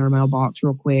put in their mailbox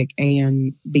real quick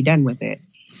and be done with it.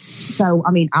 So,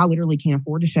 I mean, I literally can't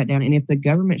afford to shut down. And if the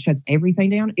government shuts everything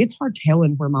down, it's hard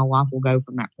telling where my life will go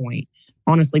from that point,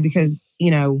 honestly, because,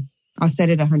 I said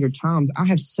it 100 times. I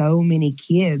have so many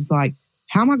kids. Like,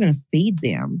 how am I going to feed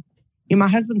them? My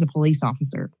husband's a police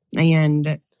officer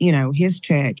and, his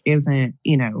check isn't,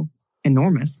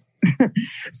 enormous.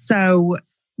 So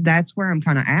that's where I'm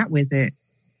kind of at with it.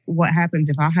 What happens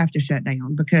if I have to shut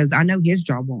down? Because I know his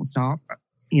job won't stop.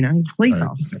 He's a police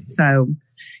officer. So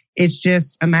it's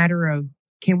just a matter of,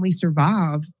 can we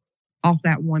survive off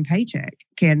that one paycheck?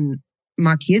 Can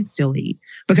my kids still eat?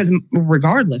 Because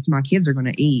regardless, my kids are going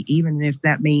to eat, even if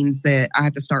that means that I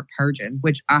have to start purging,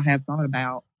 which I have thought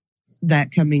about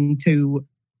that coming to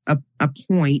a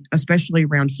point, especially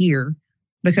around here,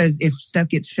 because if stuff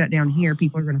gets shut down here,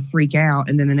 people are going to freak out.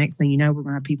 And then the next thing you know, we're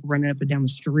going to have people running up and down the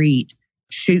street,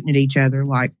 shooting at each other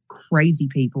like crazy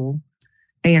people.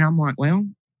 And I'm like, well,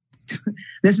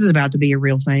 this is about to be a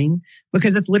real thing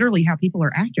because it's literally how people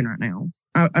are acting right now.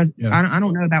 I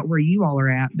don't know about where you all are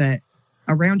at, but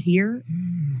around here,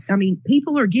 I mean,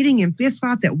 people are getting in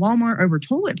fistfights at Walmart over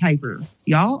toilet paper,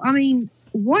 y'all. I mean,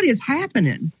 what is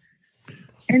happening?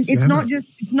 And it's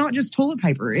not just toilet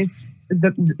paper. It's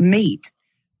the meat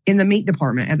in the meat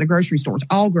department at the grocery stores.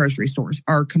 All grocery stores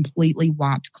are completely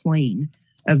wiped clean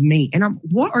of meat. And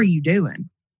what are you doing?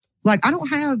 Like, I don't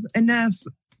have enough,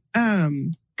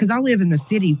 because I live in the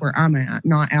city where I'm at,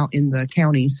 not out in the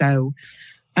county. So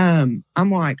I'm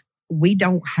like, we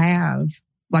don't have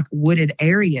like wooded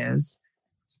areas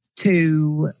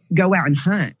to go out and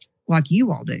hunt like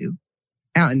you all do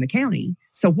out in the county.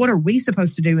 So what are we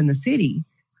supposed to do in the city?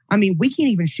 I mean, we can't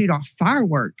even shoot off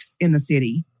fireworks in the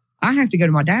city. I have to go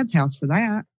to my dad's house for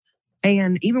that.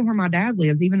 And even where my dad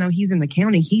lives, even though he's in the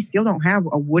county, he still don't have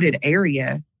a wooded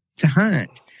area to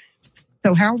hunt.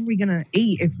 So how are we going to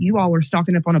eat if you all are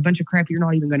stocking up on a bunch of crap you're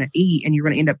not even going to eat and you're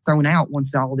going to end up throwing out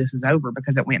once all this is over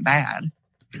because it went bad?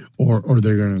 Or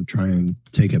they're going to try and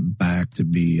take it back to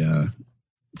be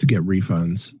to get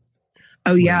refunds.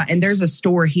 Oh, yeah. And there's a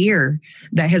store here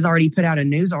that has already put out a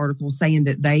news article saying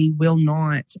that they will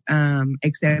not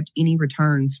accept any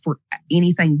returns for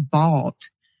anything bought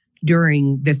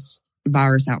during this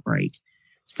virus outbreak.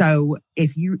 So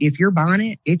if you're buying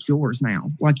it, it's yours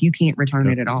now. Like, you can't return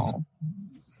it at all.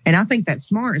 And I think that's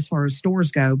smart as far as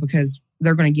stores go, because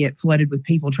they're going to get flooded with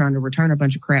people trying to return a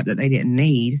bunch of crap that they didn't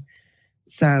need.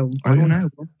 So I don't know.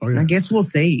 I guess we'll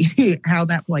see how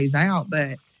that plays out.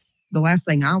 But the last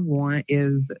thing I want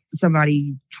is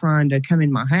somebody trying to come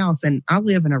in my house. And I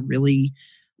live in a really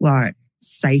like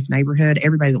safe neighborhood.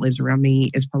 Everybody that lives around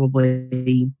me is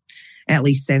probably at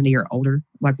least 70 or older.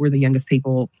 Like, we're the youngest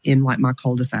people in like my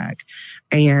cul-de-sac.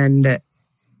 And,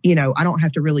 you know, I don't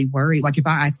have to really worry. Like, if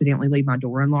I accidentally leave my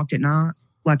door unlocked at night,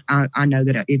 like I know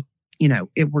that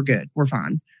we're good. We're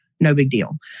fine. No big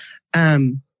deal.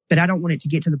 But I don't want it to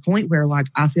get to the point where like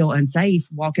I feel unsafe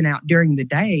walking out during the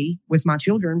day with my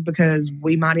children because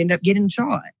we might end up getting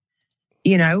shot.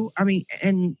 You know, I mean,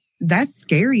 and that's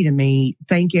scary to me,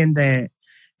 thinking that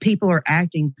people are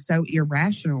acting so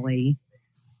irrationally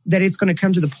that it's going to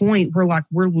come to the point where like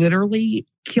we're literally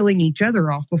killing each other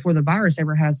off before the virus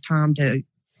ever has time to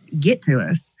get to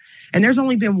us. And there's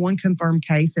only been one confirmed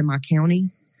case in my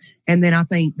county. And then I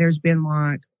think there's been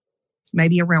like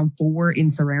maybe around 4 in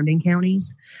surrounding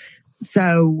counties.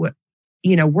 So,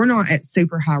 you know, we're not at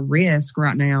super high risk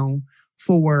right now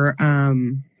for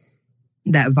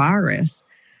that virus,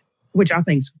 which I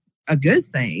think is a good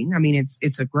thing. I mean,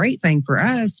 it's a great thing for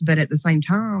us, but at the same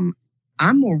time,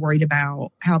 I'm more worried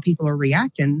about how people are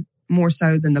reacting more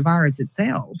so than the virus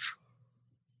itself.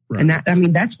 Right. And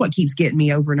that's what keeps getting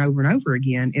me over and over and over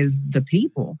again is the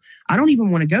people. I don't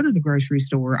even want to go to the grocery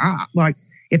store.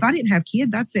 If I didn't have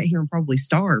kids, I'd sit here and probably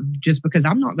starve just because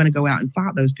I'm not going to go out and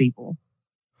fight those people.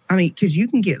 I mean, because you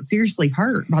can get seriously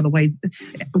hurt. By the way,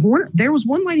 there was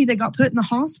one lady that got put in the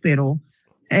hospital,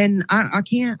 and I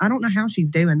don't know how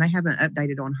she's doing. They haven't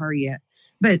updated on her yet.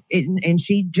 And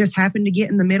she just happened to get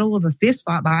in the middle of a fist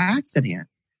fight by accident,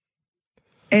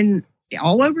 and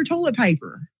all over toilet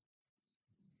paper.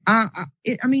 I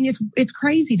mean, it's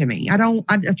crazy to me.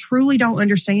 I truly don't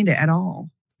understand it at all.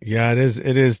 Yeah, it is.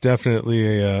 It is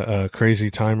definitely a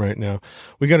crazy time right now.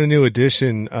 We got a new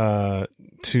addition to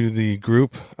the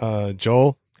group.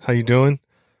 Joel, how you doing?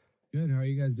 Good. How are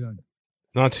you guys doing?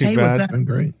 Not too bad. I'm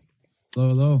great.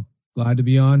 Hello. Glad to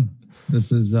be on.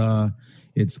 This is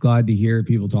it's glad to hear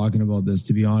people talking about this,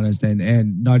 to be honest,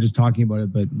 and not just talking about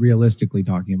it, but realistically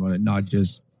talking about it, not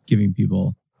just giving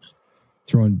people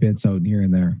throwing bits out here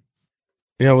and there.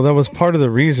 Yeah, well, that was part of the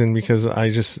reason, because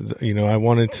I just, I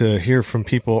wanted to hear from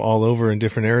people all over in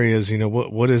different areas.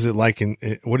 What is it like, and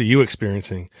what are you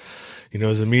experiencing?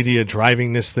 Is the media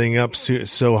driving this thing up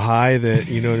so high that,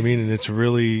 you know what I mean? And it's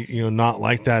really, not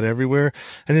like that everywhere.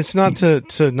 And it's not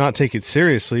to not take it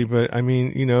seriously, but I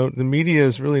mean, the media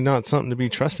is really not something to be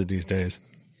trusted these days.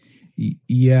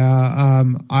 Yeah,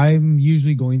 I'm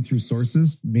usually going through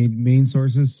sources, main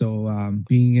sources. So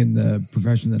being in the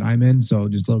profession that I'm in, so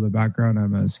just a little bit of background,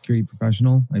 I'm a security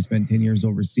professional. I spent 10 years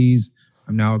overseas.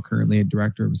 I'm now currently a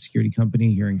director of a security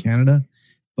company here in Canada.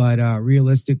 But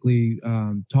realistically,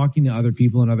 talking to other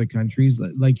people in other countries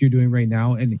like you're doing right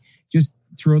now, and just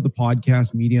throughout the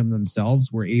podcast medium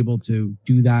themselves, we're able to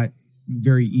do that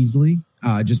very easily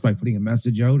just by putting a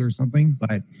message out or something.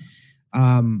 But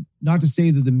not to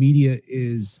say that the media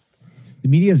is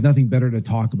nothing better to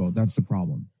talk about. That's the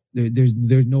problem. There's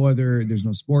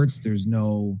no sports. There's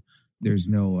no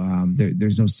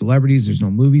celebrities. There's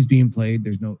no movies being played.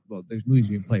 There's movies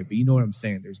being played, but you know what I'm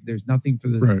saying. There's nothing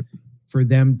for for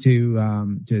them to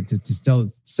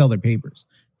sell their papers.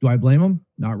 Do I blame them?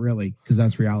 Not really, because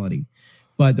that's reality.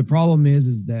 But the problem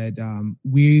is that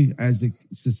we as a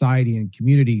society and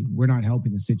community, we're not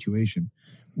helping the situation.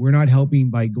 We're not helping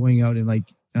by going out and like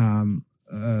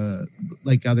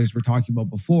others were talking about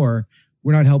before.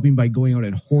 We're not helping by going out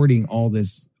and hoarding all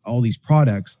these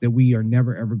products that we are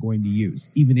never ever going to use,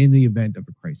 even in the event of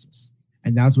a crisis.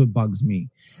 And that's what bugs me.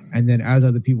 And then, as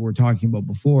other people were talking about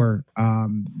before,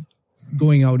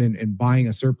 going out and buying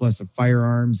a surplus of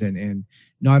firearms and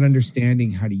not understanding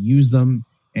how to use them,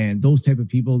 and those type of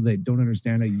people that don't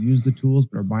understand how to use the tools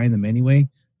but are buying them anyway,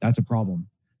 that's a problem.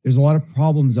 There's a lot of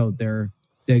problems out there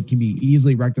that can be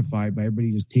easily rectified by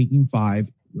everybody just taking 5,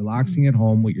 relaxing at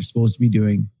home, what you're supposed to be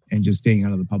doing, and just staying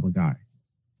out of the public eye.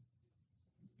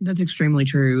 That's extremely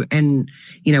true. And,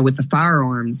 with the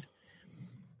firearms,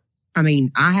 I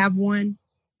mean, I have one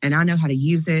and I know how to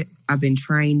use it. I've been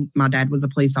trained. My dad was a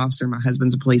police officer. My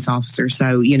husband's a police officer.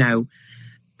 So,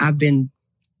 I've been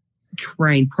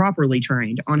properly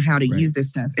trained on how to use this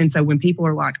stuff. And so when people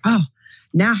are like, oh,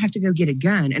 now I have to go get a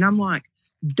gun. And I'm like,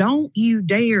 don't you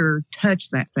dare touch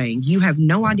that thing. You have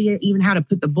no idea even how to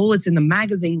put the bullets in the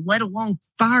magazine, let alone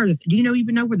fire. Do you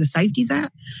even know where the safety's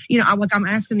at? I'm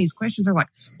asking these questions. They're like,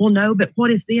 well, no, but what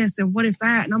if this and what if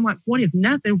that? And I'm like, what if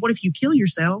nothing? What if you kill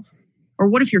yourself? Or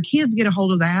what if your kids get a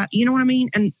hold of that? You know what I mean?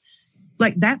 And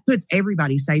that puts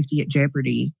everybody's safety at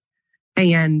jeopardy.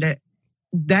 And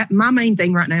that my main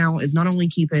thing right now is not only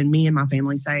keeping me and my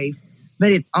family safe, but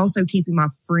it's also keeping my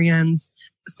friends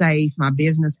safe, my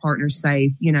business partners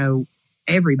safe,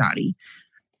 everybody.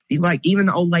 Like even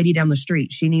the old lady down the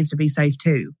street, she needs to be safe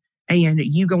too. and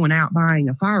you going out buying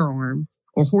a firearm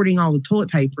or hoarding all the toilet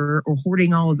paper or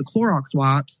hoarding all of the Clorox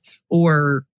wipes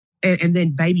and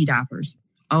then baby diapers.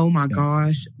 Oh my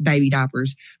gosh, baby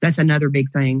diapers. That's another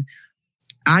big thing.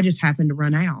 I just happened to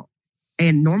run out.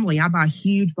 And normally I buy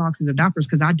huge boxes of diapers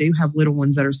because I do have little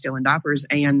ones that are still in diapers.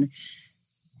 And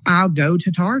I'll go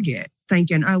to Target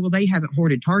thinking, oh, well, they haven't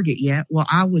hoarded Target yet. Well,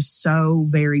 I was so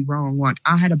very wrong. Like,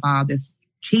 I had to buy this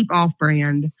cheap off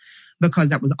brand because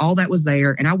that was all that was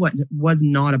there. And I was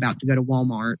not about to go to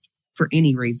Walmart for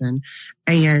any reason.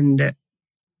 And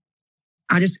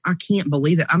I can't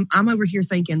believe it. I'm over here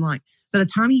thinking, like, by the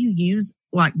time you use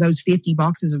like those 50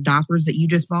 boxes of diapers that you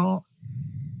just bought,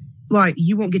 like,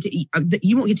 you won't get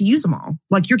to use them all.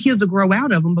 Like, your kids will grow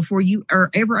out of them before you are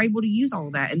ever able to use all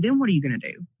of that. And then what are you going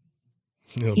to do?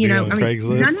 None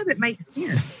of it makes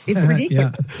sense. It's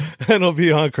ridiculous. And it'll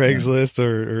be on Craigslist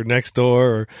or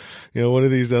Nextdoor or, one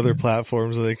of these other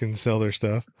platforms where they can sell their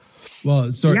stuff.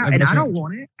 Well, sorry, and I don't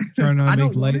want it. Trying not to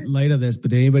make light of this,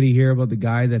 but did anybody hear about the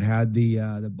guy that had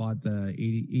that bought the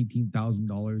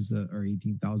 $18,000 or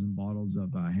 18,000 bottles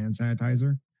of hand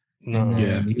sanitizer? No,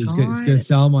 he was going to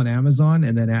sell them on Amazon,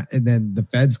 and then the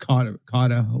feds caught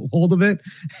a hold of it,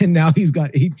 and now he's got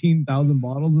 18,000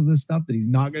 bottles of this stuff that he's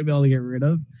not going to be able to get rid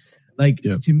of. Like,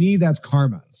 to me, that's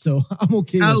karma. So I'm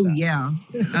okay with that.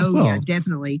 Yeah,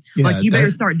 definitely. Yeah, like, you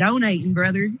better start donating,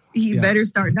 brother. You better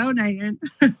start donating.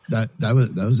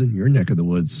 that was in your neck of the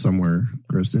woods somewhere,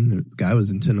 Kristen. The guy was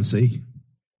in Tennessee.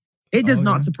 It does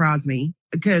not surprise me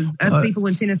because us people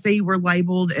in Tennessee were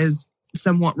labeled as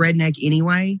somewhat redneck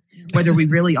anyway, whether we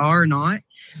really are or not.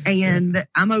 And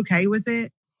I'm okay with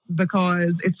it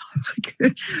because it's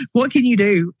like, what can you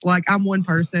do? Like, I'm one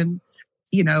person,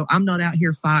 I'm not out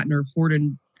here fighting or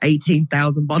hoarding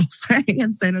 18,000 bottles of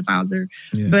hand sanitizer,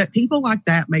 but people like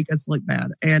that make us look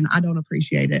bad. And I don't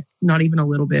appreciate it. Not even a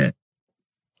little bit.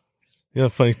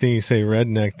 Funny thing you say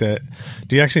redneck,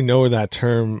 do you actually know where that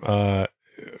term,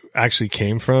 actually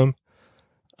came from?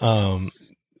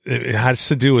 It has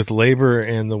to do with labor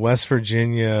and the West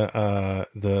Virginia,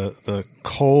 the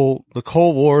coal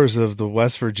wars of the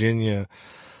West Virginia,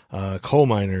 coal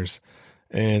miners.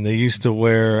 And they used to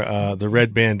wear, the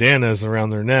red bandanas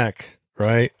around their neck,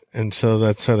 right? And so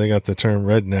that's how they got the term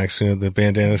rednecks, the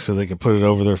bandanas, so they could put it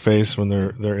over their face when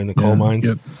they're in the coal mines.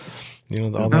 Yep.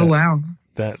 Wow.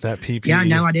 That PPE. Yeah,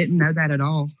 no, I didn't know that at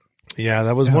all. Yeah,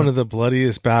 that was one of the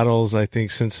bloodiest battles, I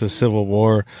think, since the Civil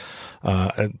War.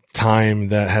 A time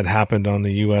that had happened on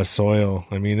the U.S. soil.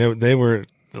 I mean, they were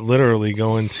literally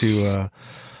going to,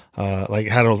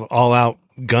 had an all-out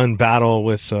gun battle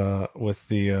with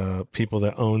the people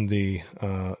that owned the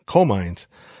coal mines.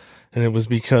 And it was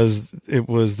because it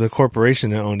was the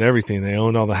corporation that owned everything. They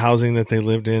owned all the housing that they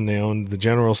lived in. They owned the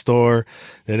general store.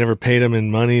 They never paid them in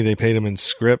money. They paid them in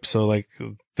scrip. So, like,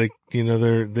 they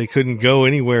couldn't go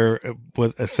anywhere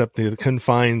except the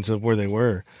confines of where they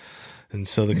were. And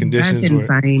so the conditions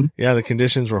the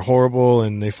conditions were horrible,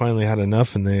 and they finally had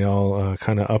enough, and they all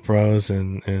kind of uprose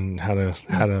and had a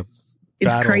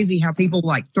It's battle. Crazy how people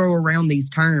like throw around these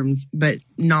terms, but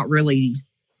not really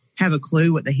have a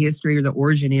clue what the history or the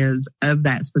origin is of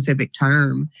that specific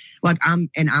term. Like, I'm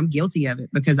guilty of it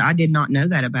because I did not know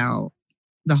that about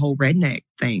the whole redneck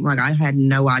thing. Like, I had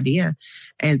no idea.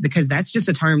 And because that's just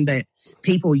a term that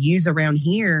people use around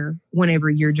here whenever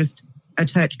you're just a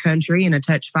touch country and a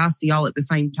touch feisty all at the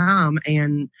same time.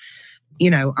 And,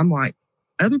 I'm like,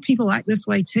 other people act this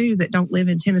way too that don't live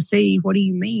in Tennessee. What do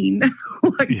you mean?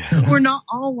 We're not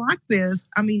all like this.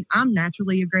 I mean, I'm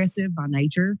naturally aggressive by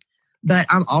nature, but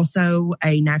I'm also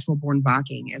a natural born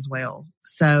Viking as well.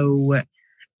 So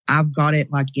I've got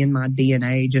it like in my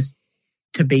DNA just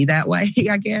to be that way,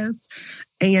 I guess.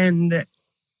 And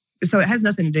so it has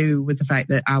nothing to do with the fact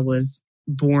that I was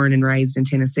born and raised in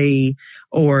Tennessee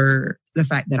or the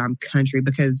fact that I'm country,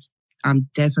 because I'm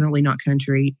definitely not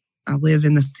country. I live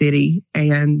in the city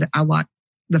and I like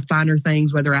the finer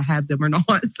things, whether I have them or not.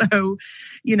 So,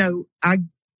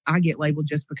 I get labeled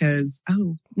just because,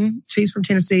 she's from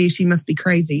Tennessee. She must be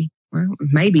crazy. Well,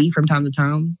 maybe from time to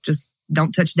time. Just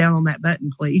don't touch down on that button,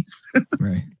 please.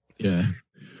 Right. Yeah.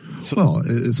 Well,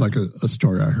 it's like a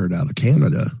story I heard out of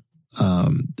Canada.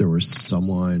 There was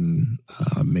someone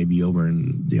maybe over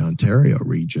in the Ontario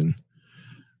region.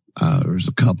 There was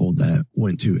a couple that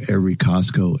went to every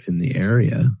Costco in the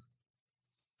area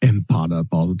and bought up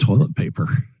all the toilet paper.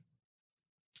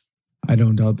 I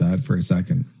don't doubt that for a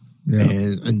second. Yeah.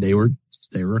 And they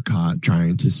were caught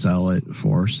trying to sell it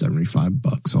for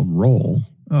 $75 a roll.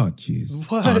 Oh, jeez.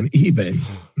 On eBay.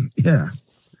 Yeah.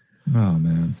 Oh,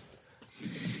 man.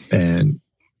 And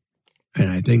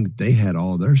I think they had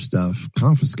all their stuff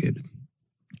confiscated.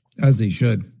 As they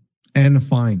should. And a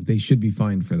fine. They should be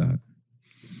fined for that.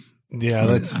 Yeah,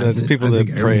 that's people that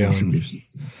prey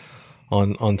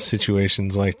on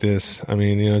situations like this. I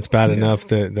mean, it's bad enough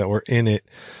that we're in it.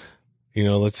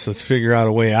 Let's figure out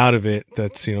a way out of it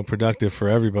that's productive for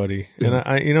everybody. Yeah.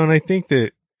 And I think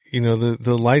that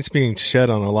the light's being shed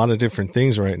on a lot of different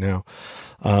things right now.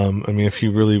 I mean, if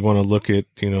you really want to look at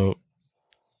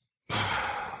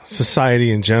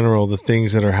society in general, the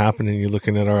things that are happening, you're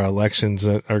looking at our elections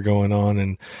that are going on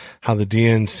and how the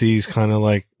DNC is kind of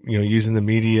like, using the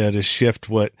media to shift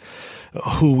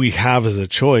who we have as a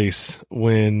choice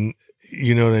when,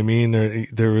 you know what I mean?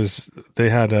 They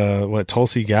had,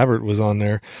 Tulsi Gabbard was on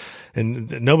there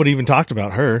and nobody even talked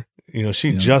about her.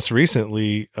 She just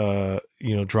recently,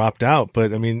 dropped out,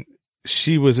 but I mean,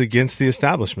 she was against the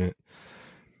establishment.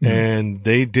 And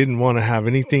they didn't want to have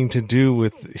anything to do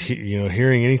with,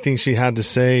 hearing anything she had to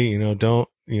say.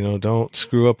 Don't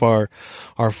screw up our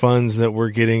funds that we're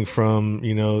getting from,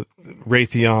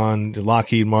 Raytheon,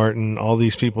 Lockheed Martin, all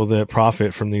these people that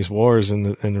profit from these wars and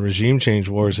the regime change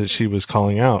wars that she was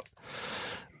calling out.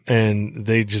 And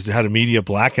they just had a media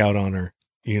blackout on her,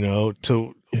 where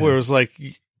it was like,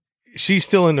 she's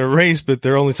still in the race, but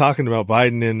they're only talking about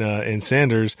Biden and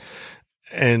Sanders.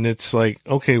 And it's like,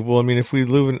 okay, well, I mean, if we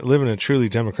live in a truly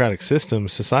democratic system,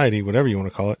 society, whatever you want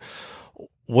to call it,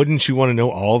 wouldn't you want to know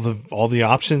all the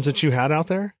options that you had out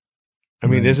there? I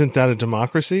mean, isn't that a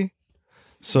democracy?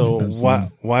 So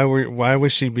why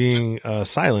was she being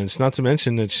silenced? Not to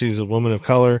mention that she's a woman of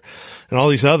color and all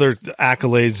these other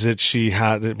accolades that she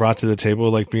had brought to the table,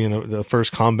 like being the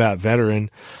first combat veteran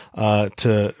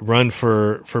to run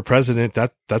for president.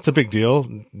 That's a big deal.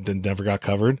 That never got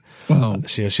covered. Well,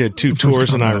 she had 2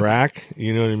 tours in Iraq.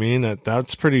 You know what I mean?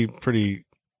 That's pretty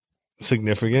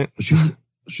significant.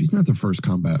 She's not the first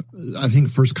combat. I think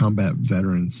first combat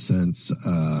veteran since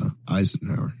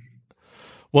Eisenhower.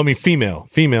 Well, I mean,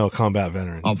 female combat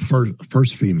veteran. Oh,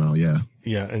 first female. Yeah.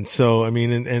 Yeah. And so, I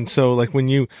mean, and so like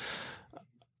when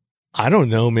I don't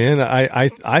know, man,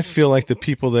 I feel like the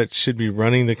people that should be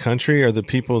running the country are the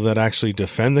people that actually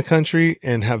defend the country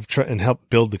and and help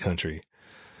build the country.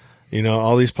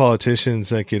 All these politicians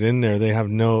that get in there,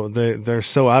 they're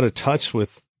so out of touch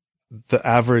with the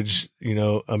average,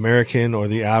 American or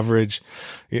the average.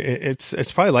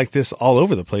 It's probably like this all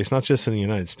over the place, not just in the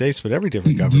United States, but every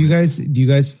different government. Do you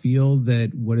guys feel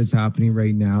that what is happening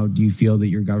right now, do you feel that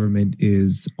your government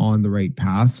is on the right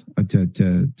path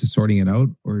to sorting it out?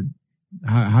 Or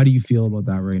how do you feel about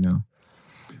that right now?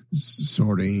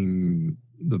 Sorting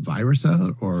the virus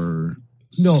out or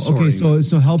no? Okay.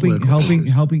 So helping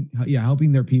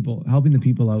the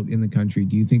people out in the country.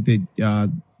 Do you think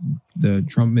that, the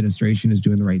Trump administration is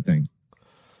doing the right thing?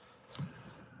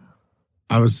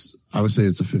 I would say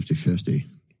it's a 50-50.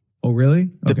 Oh, really?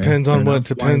 Okay. Depends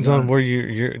on where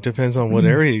you depends on what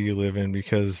area you live in,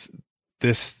 because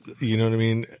this, you know what I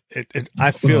mean?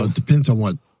 I feel it depends on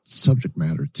what subject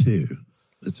matter too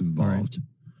that's involved.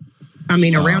 I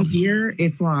mean, around here,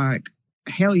 it's like,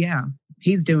 hell yeah,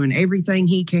 he's doing everything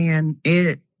he can.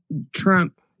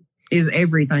 Trump is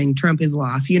everything. Trump is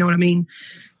life. You know what I mean?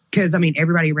 Because, I mean,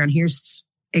 everybody around here is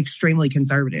extremely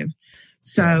conservative.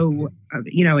 So,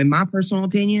 in my personal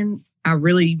opinion, I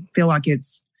really feel like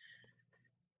it's,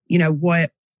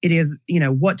 what it is,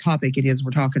 what topic it is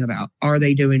we're talking about. Are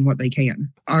they doing what they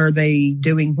can? Are they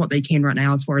doing what they can right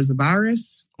now as far as the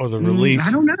virus? Or the relief?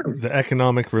 I don't know. The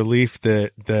economic relief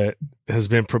that has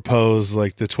been proposed,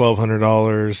 like the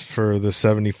 $1,200 for the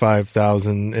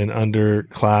 75,000 and under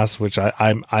class, which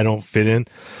I don't fit in.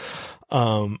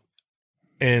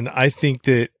 And I think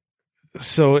that,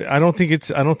 so I don't think it's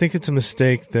a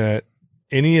mistake that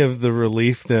any of the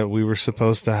relief that we were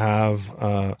supposed to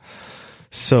have.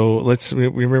 So we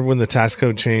remember when the tax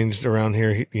code changed around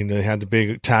here, they had the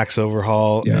big tax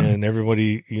overhaul and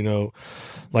everybody,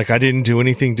 like I didn't do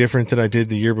anything different that I did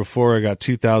the year before. I got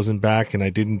 2,000 back and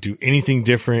I didn't do anything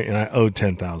different and I owed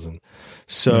 10,000.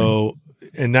 So,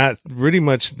 and that pretty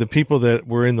much the people that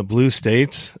were in the blue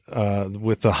states,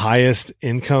 with the highest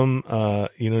income,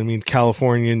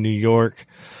 California, New York,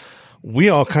 we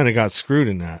all kind of got screwed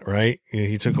in that, right?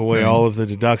 He took away all of the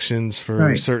deductions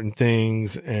for certain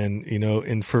things and,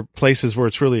 and for places where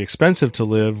it's really expensive to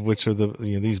live, which are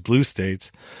these blue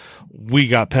states, we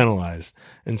got penalized.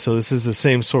 And so this is the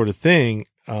same sort of thing,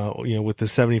 with the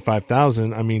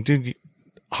 75,000. I mean, dude,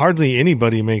 hardly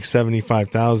anybody makes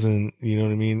 75,000, you know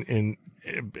what I mean?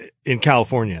 In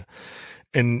California,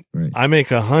 and I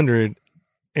make 100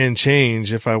 and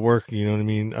change if I work,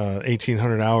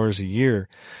 1,800 hours a year.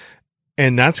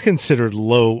 And that's considered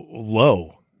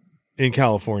low in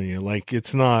California. Like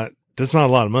that's not a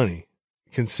lot of money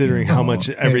considering how much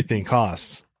everything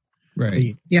costs.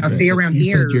 Right. Yeah. Okay. See, around You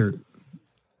said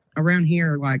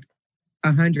here, like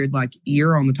 100, like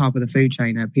you're on the top of the food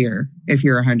chain up here. If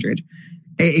you're 100,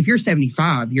 if you're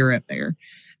 75, you're up there.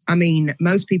 I mean,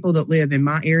 most people that live in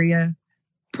my area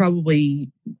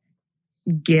probably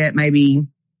get maybe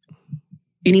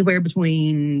anywhere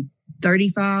between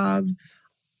 35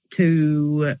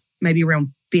 to maybe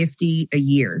around 50 a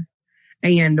year.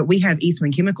 And we have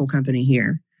Eastman Chemical Company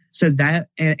here. So that,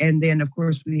 and then of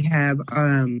course we have,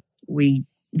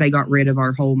 they got rid of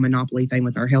our whole monopoly thing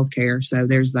with our healthcare. So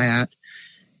there's that.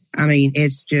 I mean,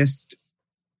 it's just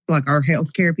like our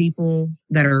healthcare people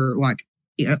that are like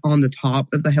on the top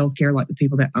of the healthcare, like the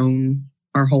people that own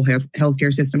our whole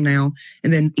healthcare system now.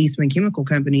 And then Eastman Chemical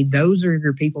Company, those are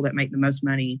your people that make the most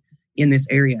money in this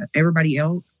area. Everybody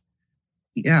else,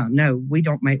 yeah, no, we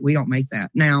don't make that.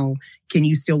 Now, can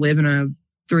you still live in a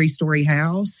 3-story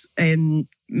house and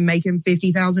making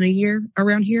 $50,000 a year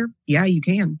around here? Yeah, you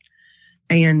can.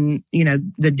 And you know,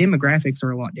 the demographics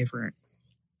are a lot different.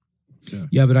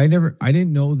 Yeah, but I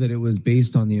didn't know that it was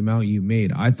based on the amount you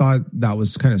made. I thought that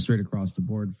was kind of straight across the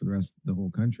board for the rest of the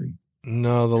whole country.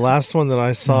 No, the last one that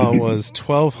I saw was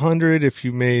 $1,200 if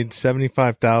you made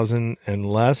 $75,000 and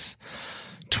less,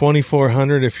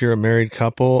 $2,400 if you're a married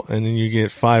couple, and then you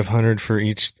get $500 for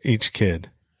each kid.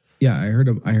 Yeah, I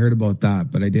heard about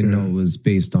that, but I didn't know it was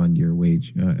based on your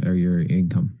wage or your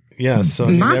income. Yeah. So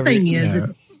my thing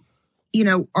is, you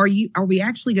know, are we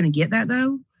actually going to get that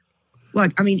though?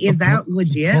 Like, I mean, is that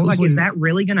legit? Like, is that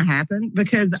really going to happen?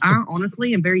 Because I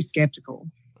honestly am very skeptical.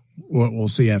 We'll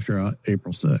see after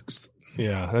April 6th.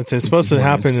 Yeah, it's supposed to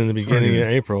happen in the beginning of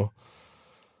April.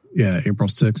 Yeah, April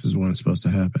 6th is when it's supposed to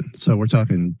happen. So we're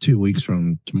talking 2 weeks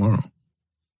from tomorrow.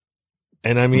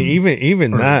 And I mean,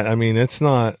 even that, I mean, it's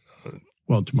not.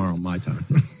 Well, tomorrow, my time.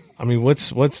 I mean,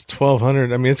 what's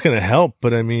 $1,200? I mean, it's going to help,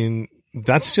 but I mean,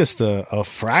 that's just a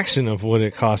fraction of what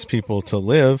it costs people to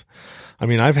live. I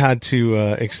mean, I've had to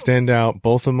extend out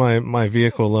both of my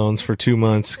vehicle loans for 2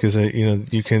 months because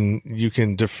you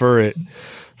can defer it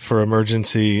for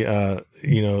emergency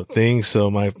things. So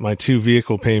my 2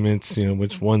 vehicle payments,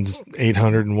 which one's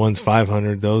 $800 and one's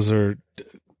 $500, those are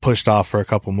pushed off for a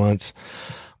couple months.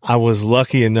 I was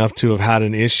lucky enough to have had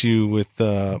an issue with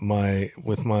my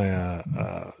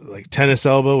like tennis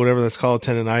elbow, whatever that's called,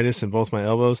 tendonitis in both my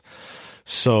elbows.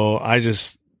 So I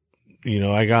just,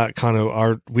 I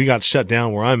got we got shut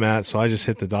down where I'm at. So I just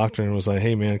hit the doctor and was like,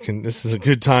 hey man, this is a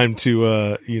good time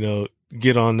to,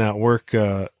 get on that work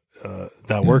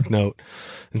note.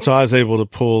 And so I was able to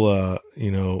pull,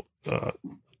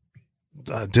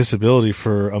 disability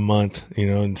for a month,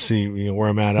 and see, where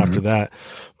I'm at after that.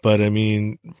 But I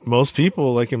mean, most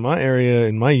people like in my area,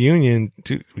 in my union,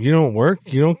 you don't work,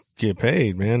 you don't get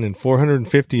paid, man. And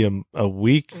 $450 a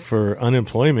week for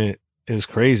unemployment is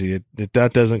crazy.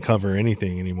 That doesn't cover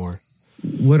anything anymore.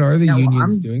 What are the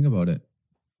unions doing about it?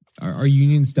 Are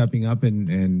unions stepping up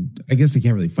and I guess they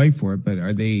can't really fight for it, but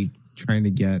are they trying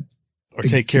to get or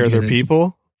take care of their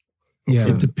people? Yeah,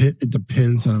 it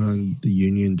depends on the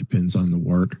union, depends on the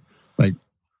work. Like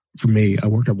for me, I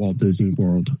work at Walt Disney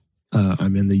World.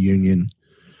 I'm in the union.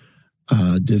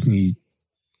 Disney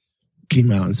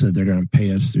came out and said they're going to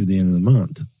pay us through the end of the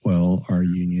month. Well, our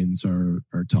unions are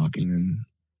talking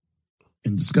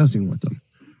and discussing with them.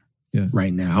 Yeah.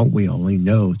 Right now, we only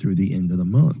know through the end of the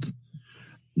month.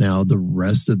 Now, the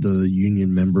rest of the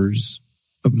union members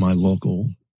of my local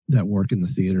that work in the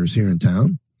theaters here in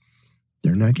town,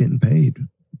 they're not getting paid.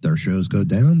 Their shows go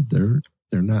down. They're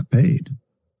not paid.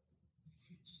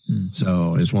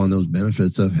 So it's one of those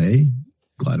benefits of, hey,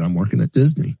 glad I'm working at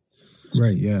Disney.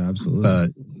 Right. Yeah,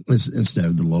 absolutely. But instead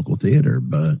of the local theater,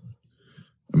 but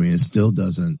I mean, it still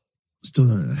doesn't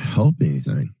help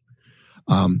anything.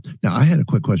 Now I had a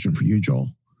quick question for you, Joel,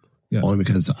 only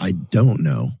because I don't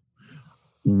know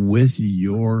with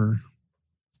your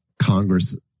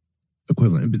Congress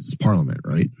equivalent, it's Parliament,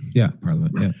 right? Yeah.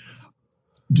 Parliament. Yeah.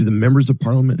 Do the members of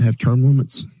Parliament have term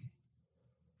limits?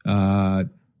 Not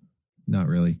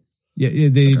really. Yeah,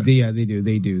 they do.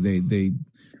 They do. They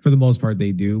for the most part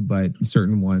they do, but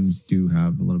certain ones do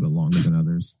have a little bit longer than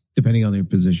others, depending on their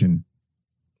position.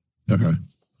 Okay.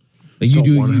 Like so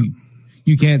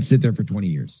you can't sit there for 20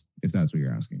 years if that's what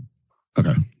you're asking.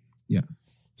 Okay. Yeah.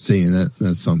 See,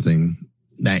 that's something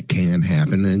that can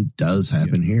happen and does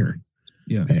happen here.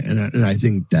 Yeah. And I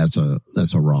think that's a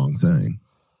wrong thing.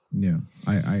 Yeah.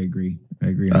 I agree. I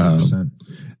agree 100%.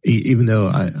 Even though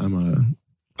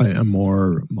I'm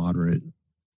more moderate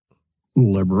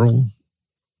liberal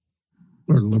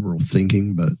or liberal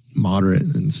thinking, but moderate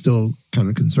and still kind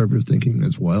of conservative thinking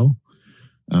as well.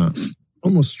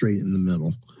 Almost straight in the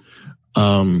middle.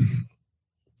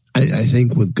 I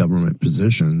think with government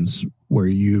positions where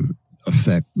you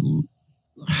affect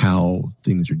how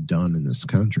things are done in this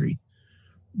country,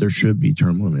 there should be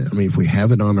term limit. I mean, if we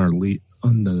have it on our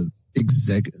on the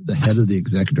head of the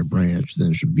executive branch,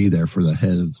 then it should be there for the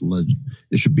head of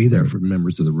it should be there for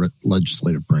members of the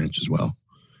legislative branch as well.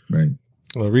 Right.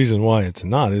 Well, the reason why it's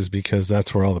not is because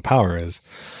that's where all the power is.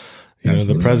 You know,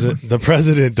 Absolutely. the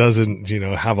president doesn't,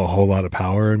 have a whole lot of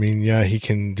power. I mean, yeah, he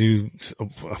can do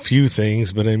a few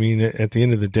things, but I mean, at the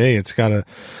end of the day, it's gotta,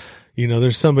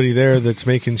 there's somebody there that's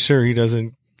making sure he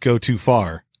doesn't go too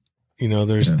far.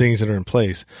 There's things that are in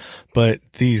place, but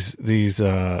these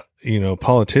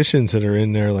politicians that are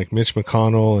in there, like Mitch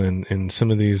McConnell and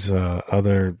some of these,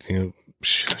 other,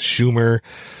 Schumer,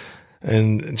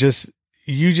 and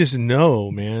you just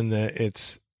know, man,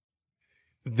 that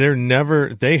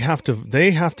they have to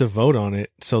vote on it.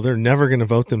 So they're never going to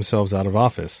vote themselves out of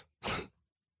office.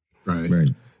 Right.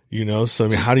 So I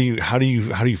mean, how do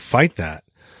you fight that?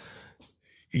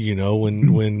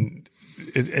 When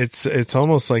it's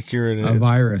almost like you're in a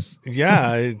virus.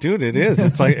 Yeah, dude, it is.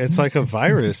 It's like a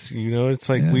virus, It's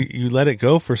like you let it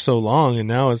go for so long, and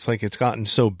now it's like it's gotten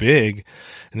so big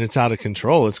and it's out of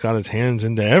control. It's got its hands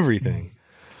into everything.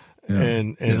 Yeah.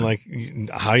 And like,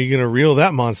 how are you going to reel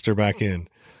that monster back in?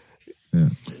 Yeah.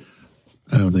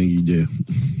 I don't think you do.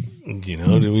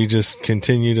 Do we just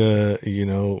continue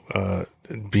to,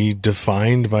 be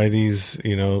defined by these,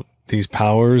 these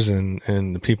powers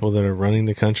and the people that are running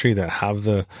the country that have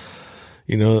the,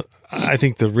 I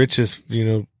think the richest,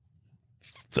 the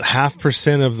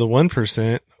 0.5% of the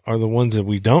 1% are the ones that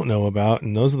we don't know about.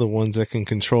 And those are the ones that can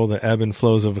control the ebb and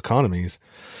flows of economies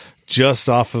just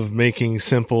off of making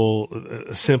simple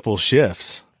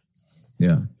shifts.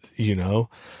 Yeah.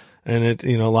 And it,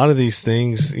 a lot of these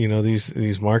things,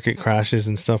 these market crashes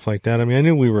and stuff like that. I mean, I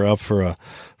knew we were up for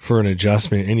an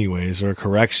adjustment anyways, or a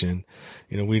correction.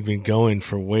 We'd been going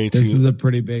for way too. This is a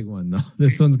pretty big one though.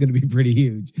 This one's going to be pretty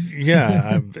huge.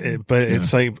 Yeah. But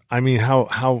it's like, I mean,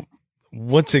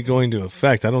 what's it going to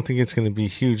affect? I don't think it's going to be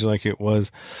huge like it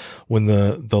was when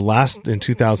the last in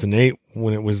 2008,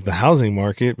 when it was the housing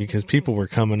market, because people were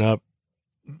coming up,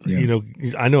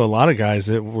 I know a lot of guys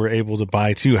that were able to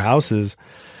buy 2 houses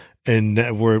and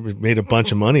made a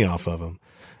bunch of money off of them.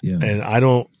 Yeah. And I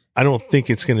don't think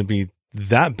it's going to be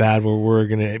that bad where we're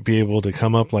going to be able to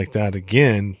come up like that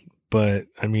again. But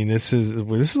I mean, this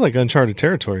is like uncharted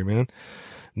territory, man.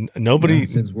 Nobody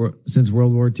since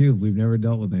World War II, we've never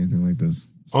dealt with anything like this.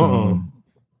 So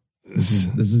this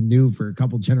is new for a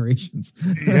couple generations.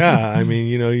 Yeah. I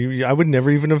mean, I would never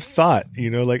even have thought,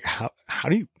 like how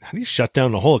do you shut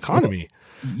down the whole economy?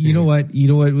 You know what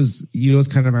was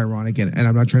kind of ironic, and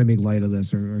I'm not trying to make light of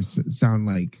this or sound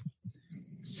a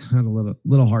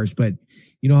little harsh, but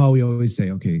you know how we always say,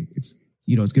 okay, it's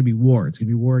going to be war. It's going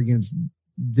to be war against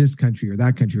this country or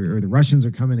that country, or the Russians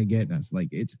are coming to get us.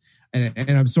 Like and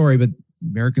I'm sorry, but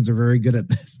Americans are very good at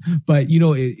this. But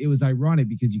it was ironic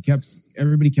because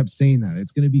everybody kept saying that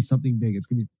it's going to be something big.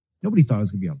 Nobody thought it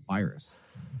was going to be a virus.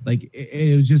 Like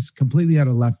it was just completely out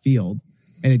of left field,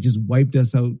 and it just wiped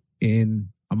us out in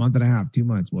a month and a half, 2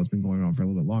 months. Well, it's been going on for a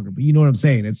little bit longer, but you know what I'm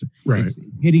saying? It's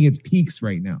hitting its peaks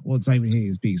right now. Well, it's not even hitting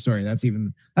its peaks. Sorry. That's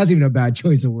even a bad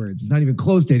choice of words. It's not even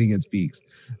close to hitting its peaks,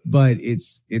 but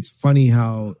it's funny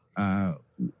how,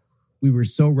 we were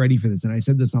so ready for this. And I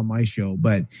said this on my show,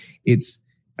 but it's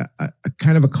a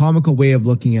kind of a comical way of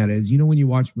looking at it is, when you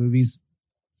watch movies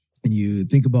and you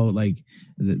think about like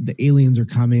the aliens are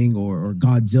coming or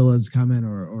Godzilla's coming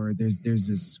or there's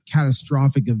this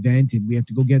catastrophic event and we have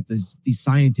to go get these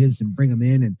scientists and bring them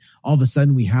in. And all of a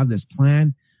sudden we have this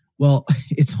plan. Well,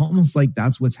 it's almost like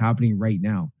that's what's happening right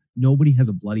now. Nobody has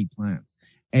a bloody plan.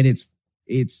 And it's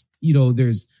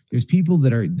there's people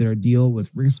that are deal with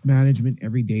risk management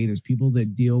every day. There's people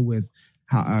that deal with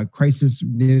crisis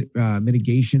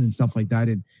mitigation and stuff like that.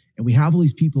 And we have all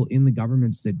these people in the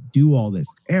governments that do all this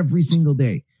every single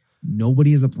day.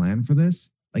 Nobody has a plan for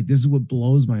this. Like, this is what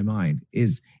blows my mind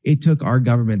is it took our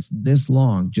governments this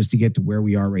long just to get to where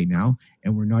we are right now.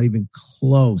 And we're not even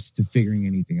close to figuring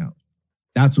anything out.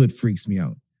 That's what freaks me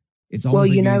out. It's almost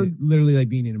literally like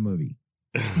being in a movie.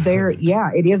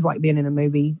 It is like being in a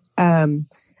movie.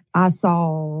 I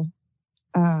saw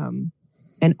an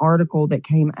article that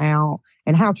came out,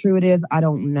 and how true it is, I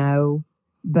don't know,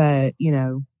 but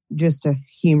just to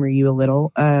humor you a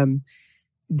little,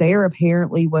 there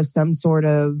apparently was some sort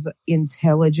of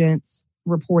intelligence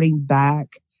reporting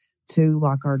back to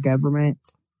like our government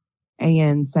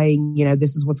and saying,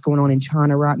 this is what's going on in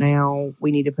China right now.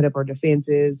 We need to put up our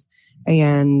defenses.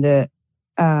 And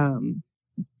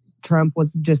Trump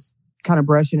was just kind of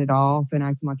brushing it off and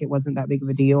acting like it wasn't that big of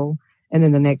a deal. And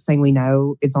then the next thing we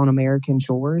know, it's on American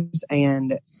shores,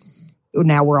 and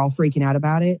now we're all freaking out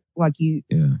about it. Like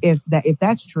if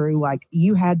that's true, like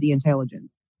you had the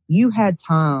intelligence, you had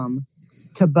time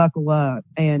to buckle up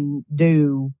and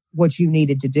do what you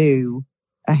needed to do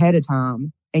ahead of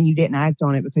time, and you didn't act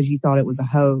on it because you thought it was a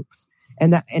hoax.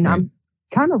 And right. I'm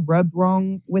kind of rubbed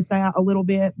wrong with that a little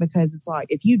bit, because it's like,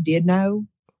 if you did know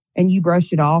and you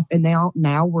brushed it off, and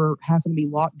now we're having to be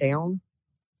locked down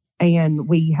and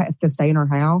we have to stay in our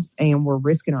house, and we're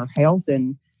risking our health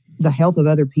and the health of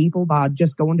other people by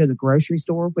just going to the grocery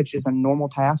store, which is a normal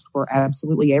task for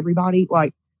absolutely everybody.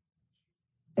 Like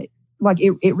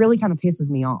it really kind of pisses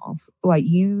me off. Like,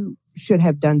 you should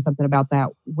have done something about that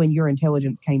when your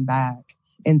intelligence came back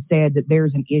and said that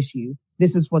there's an issue.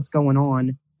 This is what's going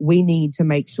on. We need to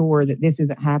make sure that this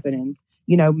isn't happening.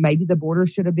 You know, maybe the border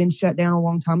should have been shut down a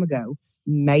long time ago.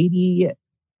 Maybe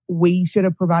we should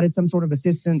have provided some sort of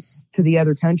assistance to the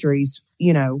other countries,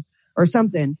 you know, or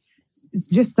something. It's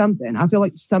just something. I feel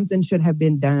like something should have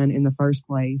been done in the first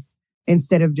place,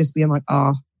 instead of just being like,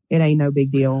 oh, it ain't no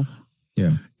big deal.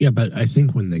 Yeah. Yeah. But I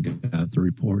think when they got the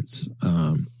reports,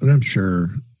 and I'm sure,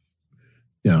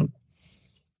 you know,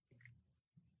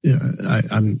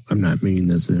 I'm not meaning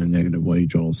this in a negative way,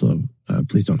 Joel, so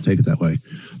please don't take it that way.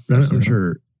 But I'm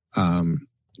sure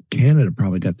Canada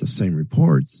probably got the same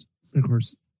reports. And of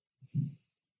course,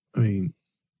 I mean,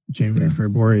 January,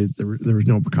 February, there was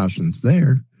no precautions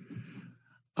there.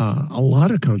 A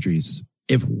lot of countries,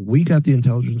 if we got the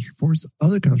intelligence reports,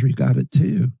 other countries got it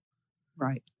too.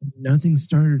 Right. Nothing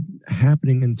started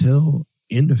happening until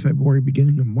end of February,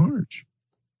 beginning of March.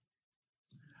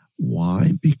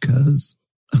 Why? Because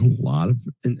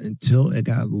until it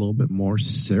got a little bit more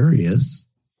serious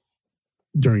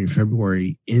during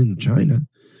February in China,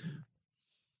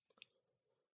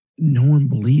 no one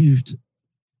believed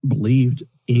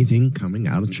anything coming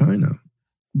out of China,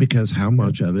 because how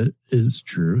much of it is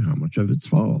true, how much of it's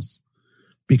false,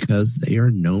 because they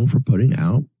are known for putting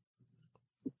out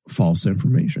false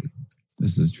information.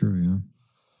 This is true. Yeah.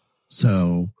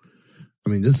 So, I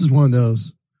mean, this is one of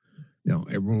those, you know,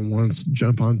 everyone wants to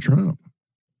jump on Trump.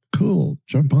 Cool.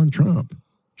 Jump on Trump.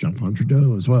 Jump on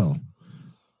Trudeau as well.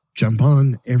 Jump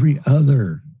on every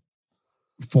other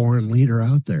foreign leader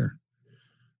out there.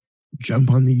 Jump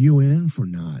on the UN for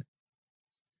not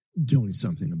doing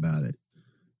something about it.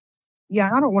 Yeah,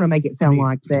 I don't want to make it sound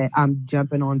like that I'm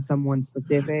jumping on someone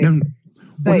specific.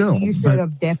 But you should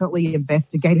have definitely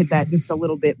investigated that just a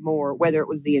little bit more, whether it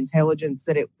was the intelligence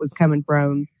that it was coming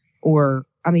from, or,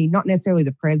 I mean, not necessarily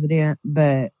the president,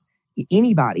 but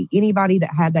anybody that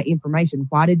had that information.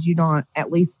 Why did you not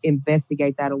at least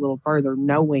investigate that a little further,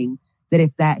 knowing that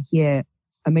if that hit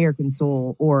American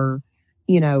soil, or,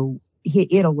 you know,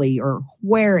 hit Italy or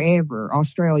wherever,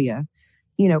 Australia,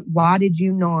 you know, why did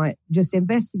you not just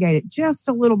investigate it just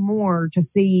a little more to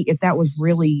see if that was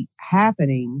really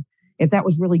happening, if that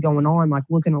was really going on, like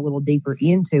looking a little deeper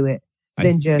into it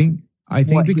than I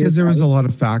think because there was a lot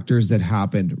of factors that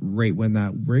happened right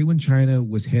when China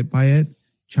was hit by it.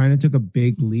 China took a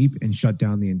big leap and shut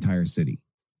down the entire city.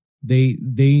 They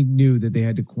knew that they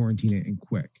had to quarantine it, and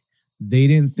quick. They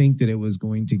didn't think that it was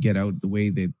going to get out the way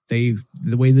that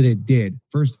it did,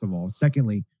 first of all.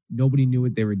 Secondly, nobody knew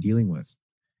what they were dealing with.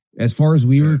 As far as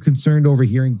we were concerned over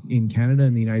here in Canada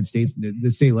and the United States,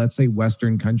 let's say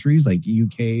Western countries like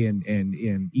UK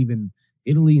and even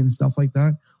Italy and stuff like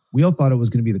that, we all thought it was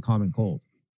going to be the common cold.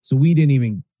 So we didn't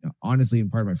even, honestly, in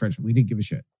part of my French, we didn't give a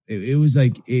shit. It was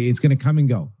like, it's going to come and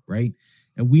go, right?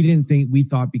 And we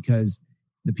thought because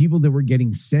the people that were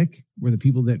getting sick were the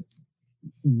people that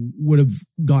would have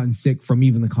gotten sick from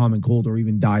even the common cold, or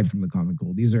even died from the common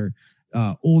cold. These are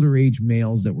older age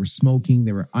males that were smoking.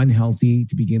 They were unhealthy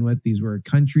to begin with. These were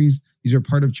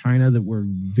part of China that were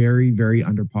very, very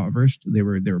underpoverished. They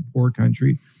were poor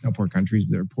country, not poor countries,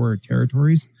 but they were poor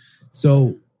territories.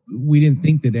 So we didn't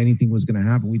think that anything was going to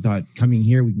happen. We thought coming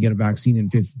here, we can get a vaccine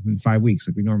in 5 weeks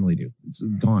like we normally do. It's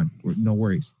gone. No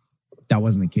worries. That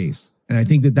wasn't the case. And I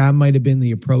think that might have been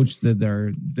the approach that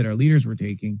our leaders were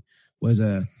taking, was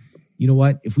you know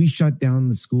what, if we shut down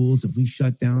the schools, if we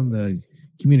shut down the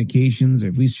communications,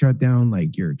 if we shut down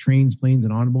like your trains, planes,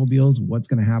 and automobiles, what's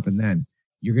going to happen then?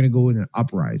 You're going to go in an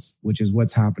uprise, which is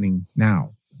what's happening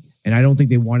now. And I don't think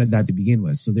they wanted that to begin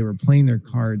with. So they were playing their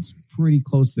cards pretty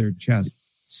close to their chest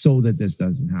so that this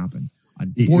doesn't happen.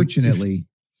 Unfortunately,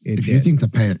 if you think the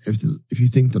panic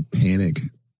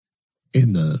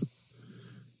and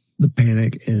the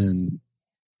panic and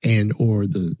or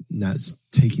the not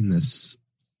taking this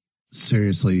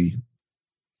seriously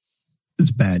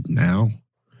is bad now,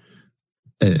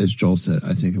 as Joel said,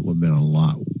 I think it would have been a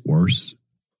lot worse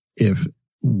if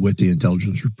with the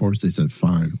intelligence reports, they said,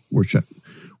 fine, we're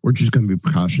just going to be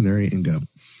precautionary and go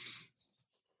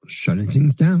shutting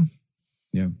things down.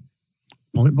 Yeah.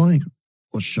 Point blank.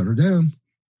 Let's shut her down.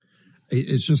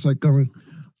 It's just like going,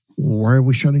 why are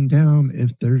we shutting down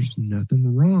if there's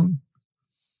nothing wrong?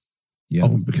 Yeah.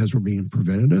 Oh, because we're being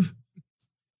preventative?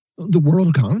 The world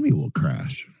economy will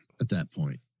crash at that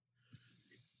point.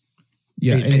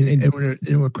 Yeah. And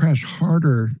it will crash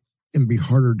harder and be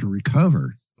harder to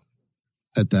recover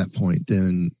at that point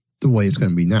than the way it's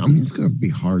going to be now. I mean, it's going to be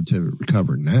hard to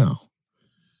recover now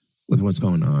with what's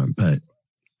going on, but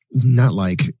not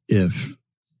like if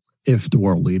the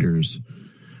world leaders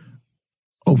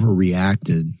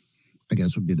overreacted, I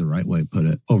guess would be the right way to put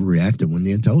it, overreacted when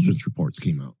the intelligence reports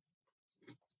came out.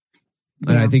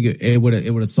 And I think it would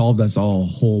have solved us all a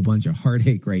whole bunch of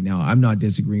heartache right now. I'm not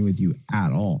disagreeing with you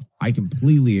at all. I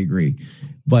completely agree.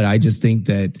 But I just think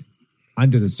that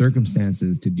under the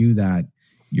circumstances to do that,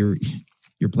 you're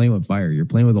playing with fire. You're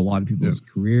playing with a lot of people's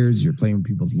careers. You're playing with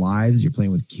people's lives. You're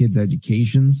playing with kids'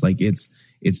 educations. Like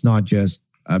it's not just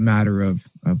a matter of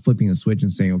flipping a switch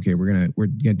and saying, okay, we're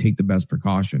gonna take the best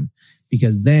precaution.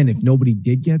 Because then if nobody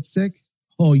did get sick,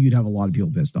 you'd have a lot of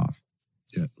people pissed off.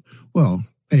 Yeah. Well,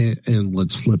 and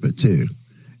let's flip it too.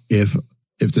 If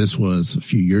this was a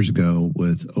few years ago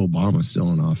with Obama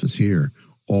still in office here,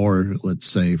 or let's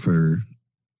say for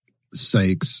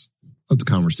sakes of the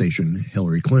conversation,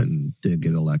 Hillary Clinton did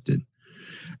get elected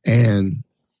and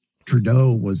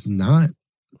Trudeau was not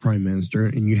prime minister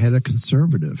and you had a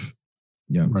conservative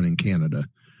running Canada,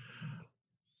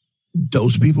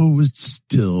 those people would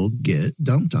still get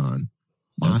dumped on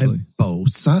by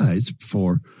both sides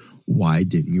for why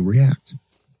didn't you react?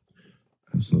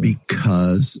 Absolutely.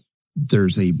 Because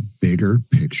there's a bigger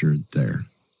picture there.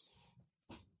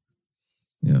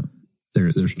 Yeah.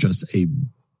 There's just a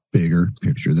bigger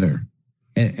picture there.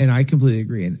 And I completely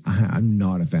agree. And I'm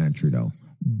not a fan of Trudeau,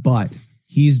 but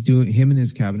him and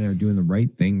his cabinet are doing the right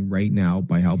thing right now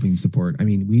by helping support. I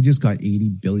mean, we just got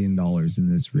 $80 billion in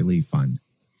this relief fund.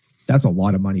 That's a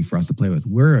lot of money for us to play with.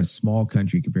 We're a small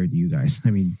country compared to you guys.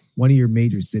 I mean, one of your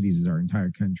major cities is our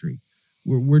entire country.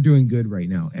 We're doing good right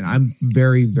now. And I'm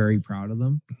very, very proud of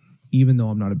them. Even though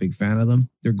I'm not a big fan of them,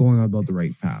 they're going about the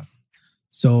right path.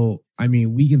 So, I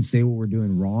mean, we can say what we're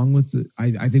doing wrong with it.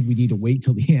 I think we need to wait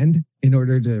till the end in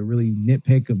order to really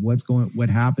nitpick of what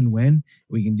happened when.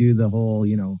 We can do the whole,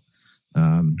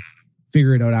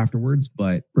 figure it out afterwards.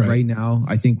 But right now,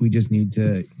 I think we just need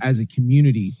to, as a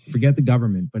community, forget the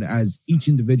government, but as each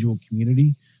individual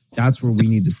community, that's where we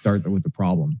need to start with the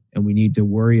problem. And we need to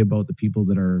worry about the people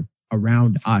that are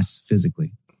around us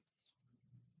physically.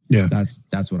 Yeah.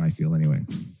 That's what I feel anyway.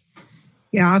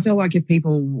 Yeah, I feel like if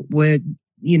people would,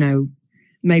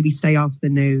 maybe stay off the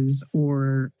news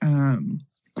or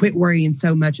quit worrying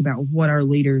so much about what our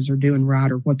leaders are doing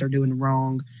right or what they're doing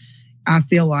wrong, I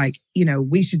feel like,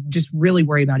 we should just really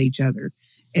worry about each other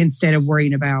instead of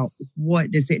worrying about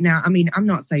what does it. Now, I mean, I'm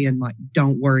not saying like,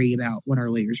 don't worry about what our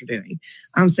leaders are doing.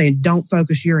 I'm saying don't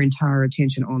focus your entire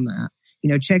attention on that.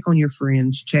 Check on your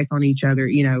friends, check on each other,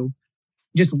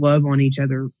 just love on each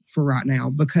other for right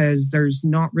now, because there's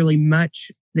not really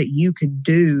much that you could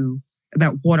do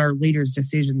about what our leaders'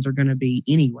 decisions are going to be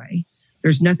anyway.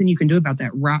 There's nothing you can do about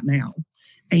that right now.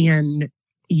 And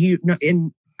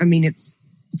it's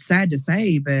sad to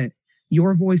say, but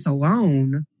your voice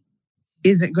alone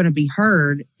isn't going to be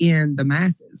heard in the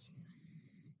masses.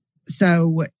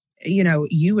 So,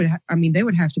 they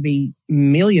would have to be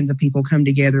millions of people come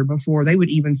together before they would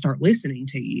even start listening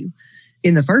to you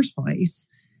in the first place.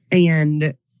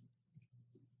 And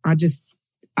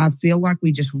I feel like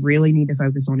we just really need to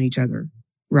focus on each other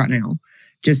right now.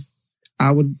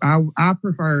 I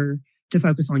prefer to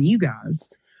focus on you guys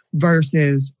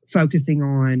versus focusing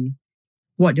on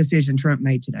what decision Trump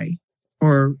made today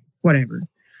or whatever.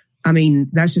 I mean,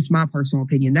 that's just my personal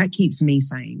opinion. That keeps me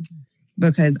sane,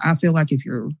 because I feel like if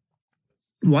you're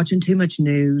watching too much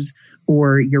news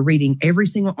or you're reading every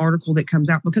single article that comes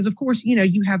out, because of course,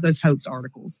 you have those hoax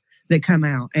articles that come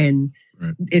out and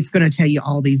it's going to tell you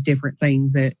all these different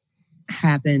things that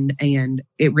happened and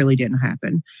it really didn't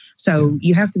happen. So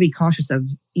you have to be cautious of,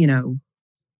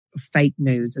 fake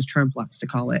news, as Trump likes to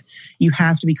call it. You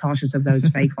have to be cautious of those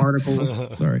fake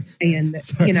articles. Sorry. And,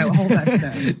 all that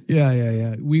stuff.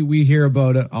 Yeah. We hear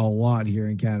about it a lot here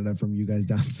in Canada from you guys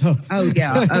down south. Oh,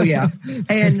 yeah.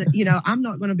 And, I'm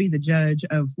not going to be the judge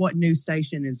of what news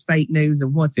station is fake news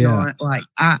and what's not. Like,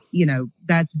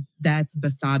 that's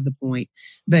beside the point.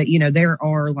 But, there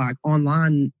are like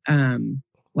online,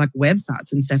 like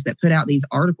websites and stuff that put out these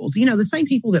articles. The same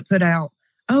people that put out,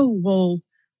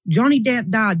 Johnny Depp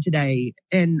died today,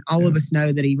 and all of us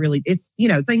know that he really, it's,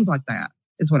 things like that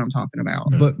is what I'm talking about.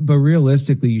 But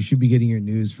realistically, you should be getting your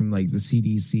news from like the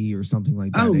CDC or something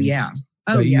like that. Oh, yeah.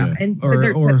 Oh, But, yeah. And or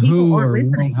WHO or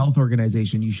listening. World Health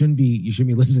Organization. You shouldn't be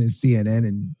listening to CNN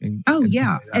and oh, and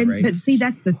yeah. stuff like that, right? But see,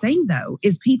 that's the thing, though,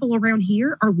 is people around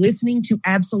here are listening to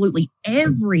absolutely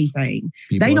everything.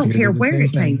 People They are don't here care for the where same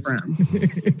it came thing. from.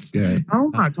 It's Yeah.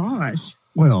 Oh, my gosh.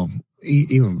 Well,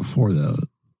 even before the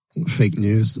fake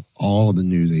news, all the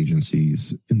news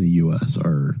agencies in the U.S.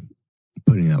 are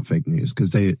putting out fake news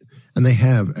because they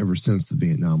have ever since the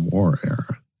Vietnam War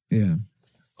era. yeah.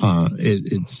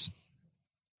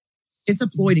 It's a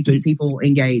ploy to keep people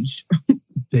engaged.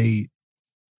 They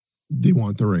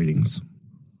want the ratings.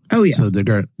 Oh, yeah. So they're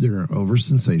going to over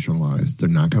sensationalize. They're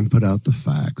not going to put out the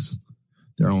facts.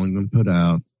 They're only going to put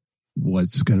out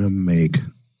what's going to make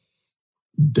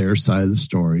their side of the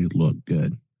story look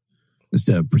good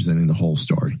instead of presenting the whole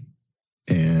story.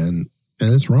 And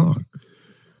it's wrong.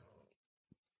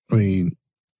 I mean,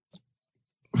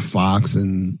 Fox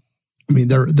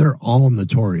they're all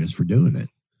notorious for doing it.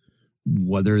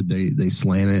 Whether they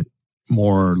slant it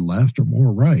more left or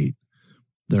more right,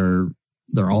 they're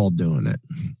all doing it.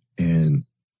 And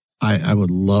I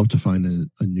would love to find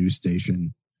a news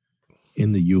station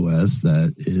in the U.S.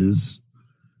 that is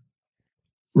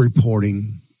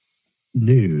reporting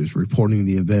news, reporting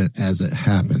the event as it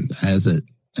happened, as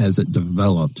it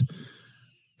developed,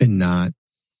 and not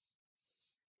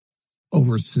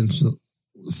over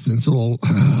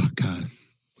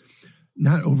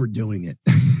not overdoing it.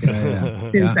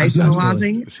 Yeah.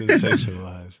 Sensationalizing.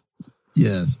 Sensationalize.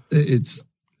 Yes, it's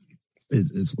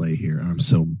late here. I'm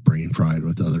so brain fried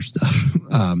with other stuff.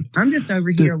 I'm just over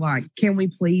here like, can we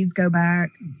please go back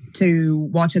to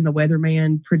watching the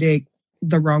weatherman predict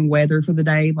the wrong weather for the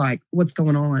day? Like, what's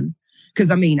going on?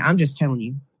 Because, I'm just telling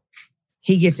you,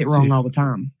 he gets it wrong all the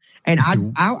time. And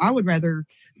I would rather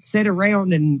sit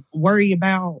around and worry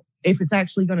about if it's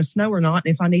actually going to snow or not,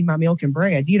 and if I need my milk and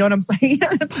bread. You know what I'm saying?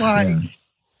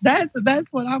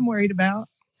 That's what I'm worried about.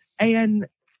 And,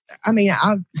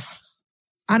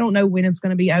 I don't know when it's going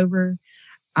to be over.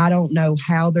 I don't know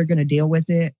how they're going to deal with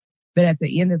it. But at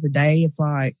the end of the day, it's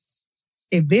like,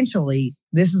 eventually,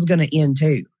 this is going to end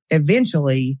too.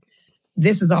 Eventually,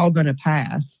 this is all going to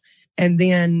pass. And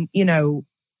then,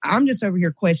 I'm just over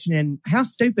here questioning, how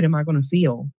stupid am I going to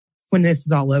feel when this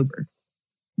is all over?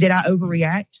 Did I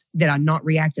overreact? Did I not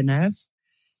react enough?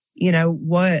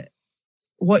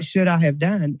 What should I have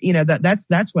done?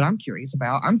 That's what I'm curious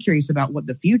about. I'm curious about what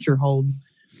the future holds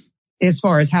as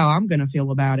far as how I'm going to feel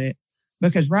about it.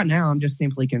 Because right now I'm just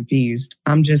simply confused.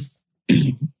 I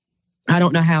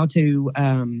don't know how to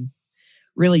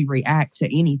really react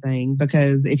to anything,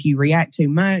 because if you react too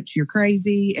much, you're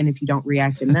crazy. And if you don't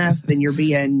react enough, then you're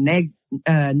being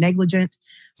negligent.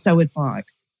 So it's like,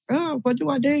 oh, what do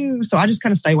I do? So I just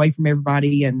kind of stay away from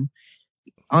everybody. And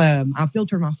I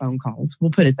filter my phone calls.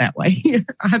 We'll put it that way.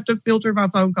 I have to filter my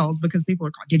phone calls because people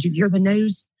are, did you hear the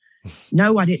news?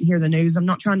 No, I didn't hear the news. I'm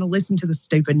not trying to listen to the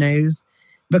stupid news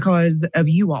because of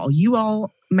you all. You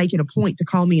all make it a point to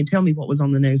call me and tell me what was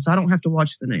on the news, so I don't have to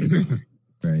watch the news.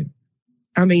 Right.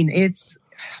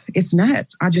 It's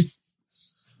nuts.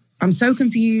 I'm so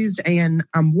confused and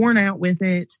I'm worn out with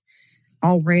it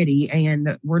already,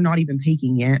 and we're not even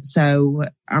peaking yet. So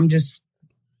I'm just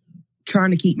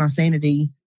trying to keep my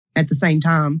sanity at the same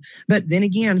time. But then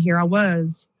again, here I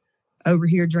was over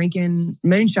here drinking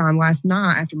moonshine last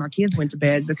night after my kids went to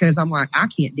bed because I'm like, I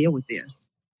can't deal with this.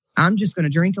 I'm just going to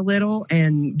drink a little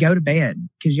and go to bed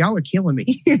because y'all are killing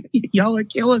me. Y'all are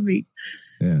killing me.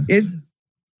 Yeah.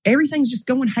 Everything's just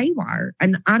going haywire,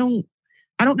 and I don't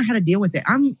know how to deal with it.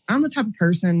 I'm the type of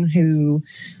person who,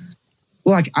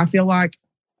 like, I feel like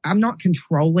I'm not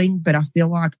controlling, but I feel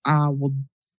like I will,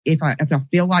 if I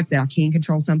feel like that I can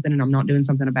control something and I'm not doing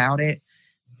something about it,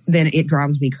 then it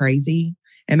drives me crazy.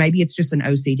 And maybe it's just an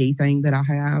OCD thing that I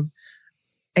have.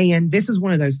 And this is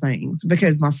one of those things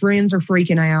because my friends are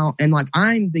freaking out, and like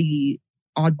I'm the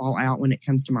oddball out when it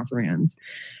comes to my friends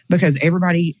because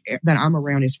everybody that I'm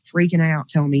around is freaking out,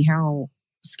 telling me how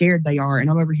scared they are. And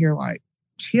I'm over here like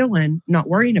chilling, not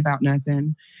worrying about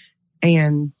nothing.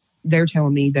 And they're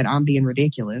telling me that I'm being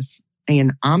ridiculous,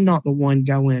 and I'm not the one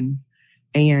going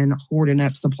and hoarding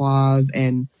up supplies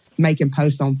and making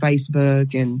posts on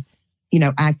Facebook and,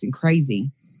 acting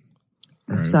crazy.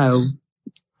 Right. So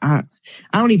I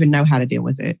don't even know how to deal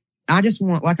with it. I just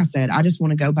want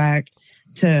to go back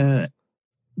to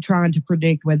trying to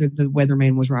predict whether the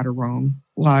weatherman was right or wrong.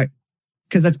 Like,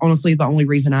 because that's honestly the only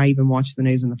reason I even watched the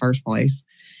news in the first place.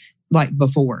 Like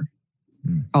before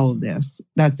all of this,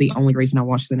 that's the only reason I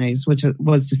watched the news, which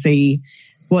was to see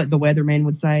what the weatherman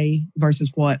would say versus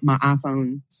what my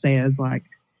iPhone says. Like,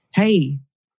 hey,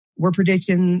 we're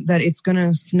predicting that it's going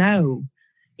to snow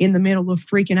in the middle of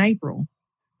freaking April.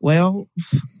 Well,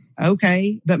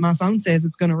 okay, but my phone says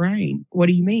it's going to rain. What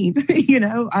do you mean?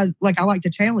 I like to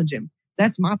challenge him.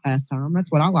 That's my pastime. That's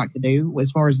what I like to do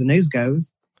as far as the news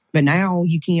goes. But now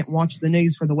you can't watch the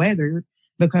news for the weather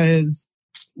because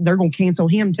they're going to cancel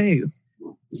him too.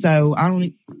 So I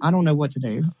don't know what to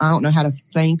do. I don't know how to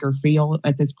think or feel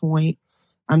at this point.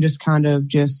 I'm just kind of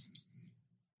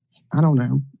I don't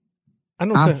know.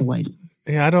 Isolated.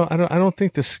 I don't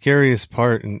think the scariest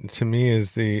part, and to me,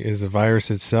 is the virus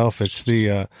itself. It's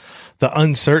the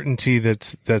uncertainty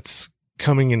that's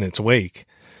coming in its wake.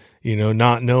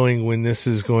 Not knowing when this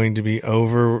is going to be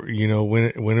over.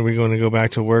 When are we going to go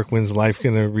back to work? When's life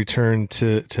going to return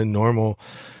to normal?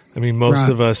 I mean, most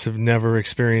of us have never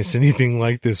experienced anything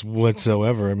like this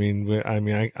whatsoever. I mean,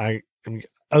 I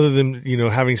other than,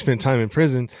 having spent time in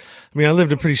prison, I mean, I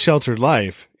lived a pretty sheltered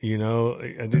life. I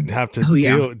didn't have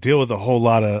to deal with a whole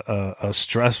lot of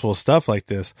stressful stuff like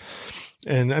this.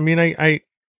 And I mean,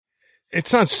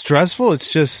 it's not stressful.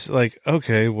 It's just like,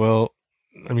 okay, well,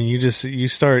 I mean, you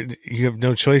have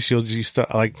no choice. You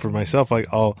start, like, for myself, like,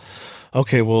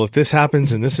 okay, well, if this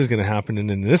happens and this is going to happen and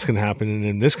then this can happen and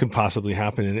then this can possibly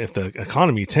happen. And if the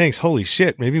economy tanks, holy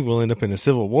shit, maybe we'll end up in a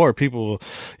civil war. People will,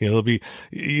 they'll be,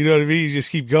 you know what I mean? You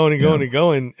just keep going and going and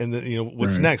going. And then,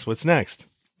 what's next? What's next?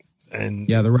 And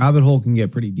the rabbit hole can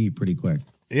get pretty deep pretty quick.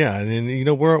 Yeah. And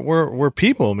then, we're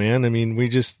people, man. I mean,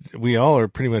 we all are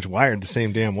pretty much wired the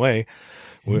same damn way.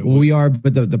 We are,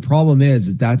 but the problem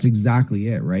is that's exactly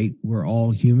it, right? We're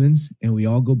all humans and we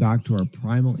all go back to our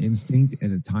primal instinct at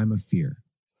a time of fear,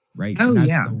 right? Oh,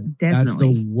 definitely. That's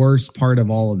the worst part of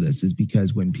all of this, is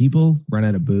because when people run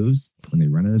out of booze, when they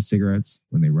run out of cigarettes,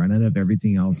 when they run out of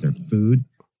everything else, their food,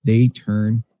 they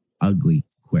turn ugly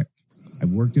quick.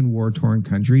 I've worked in war-torn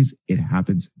countries. It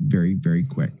happens very, very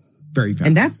quick. Very fast.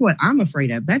 And that's what I'm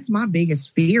afraid of. That's my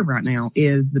biggest fear right now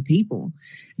is the people.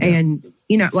 Yeah. And,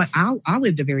 I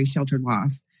lived a very sheltered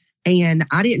life and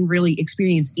I didn't really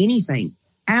experience anything,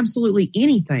 absolutely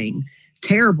anything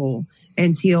terrible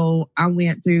until I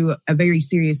went through a very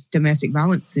serious domestic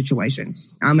violence situation.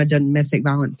 I'm a domestic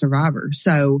violence survivor.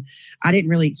 So I didn't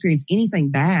really experience anything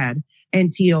bad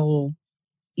until,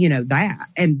 that.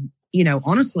 And,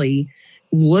 honestly,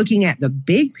 looking at the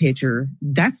big picture,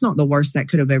 that's not the worst that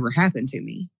could have ever happened to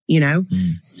me,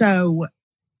 So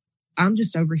I'm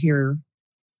just over here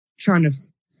trying to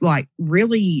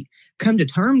really come to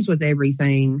terms with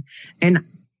everything and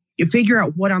figure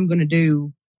out what I'm going to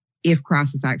do if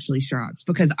crisis actually strikes,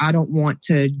 because I don't want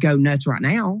to go nuts right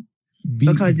now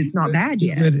because it's not bad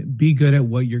yet. Be good at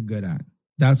what you're good at.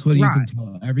 That's what you can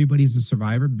tell. Everybody's a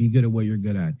survivor. Be good at what you're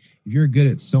good at. If you're good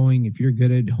at sewing, if you're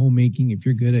good at homemaking, if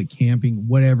you're good at camping,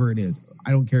 whatever it is,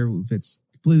 I don't care if it's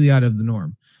completely out of the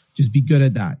norm. Just be good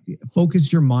at that.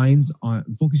 Focus your mind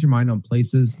on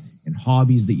places and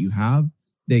hobbies that you have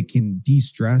that can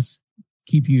de-stress,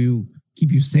 keep you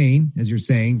sane, as you're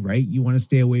saying, right? You want to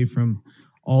stay away from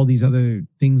all these other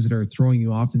things that are throwing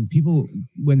you off. And people,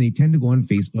 when they tend to go on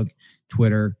Facebook,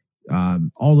 Twitter,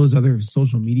 all those other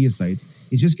social media sites,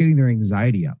 it's just getting their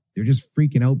anxiety up. They're just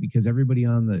freaking out because everybody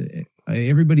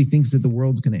thinks that the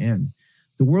world's going to end.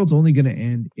 The world's only going to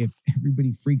end if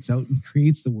everybody freaks out and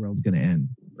creates the world's going to end,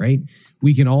 right?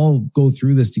 We can all go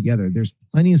through this together. There's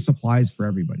plenty of supplies for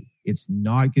everybody. It's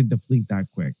not going to deplete that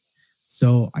quick.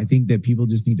 So I think that people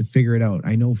just need to figure it out.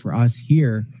 I know for us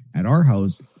here at our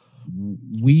house,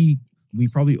 we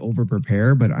probably over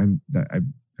prepare, but I've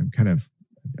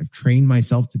trained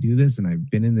myself to do this and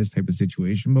I've been in this type of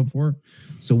situation before.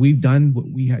 So we've done what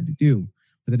we had to do,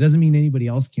 but that doesn't mean anybody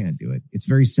else can't do it. It's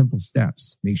very simple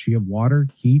steps. Make sure you have water,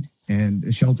 heat, and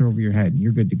a shelter over your head, and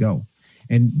you're good to go.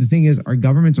 And the thing is, our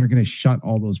governments aren't going to shut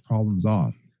all those problems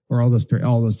off or all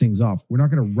those things off. We're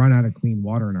not going to run out of clean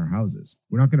water in our houses.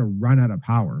 We're not going to run out of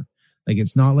power. Like,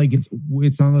 it's not like it's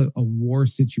not a war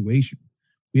situation.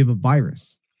 We have a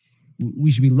virus. We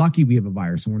should be lucky we have a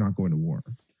virus and we're not going to war,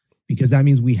 because that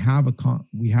means we have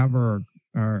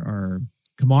our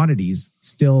commodities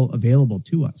still available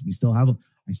to us. I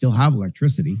still have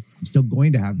electricity. I'm still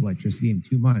going to have electricity in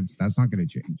 2 months. That's not going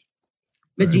to change.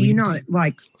 But do you not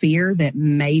fear that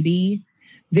maybe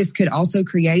this could also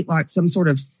create some sort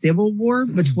of civil war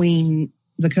between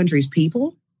the country's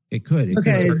people? It could.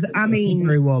 Because I mean, it could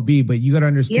very well be, but you got to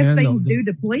understand, if things do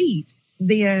deplete,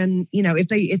 then,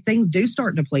 if things do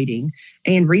start depleting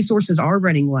and resources are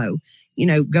running low,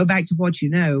 go back to what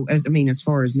as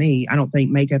far as me, I don't think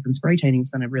makeup and spray tanning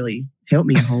is going to really help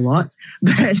me a whole lot.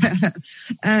 But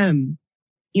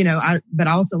but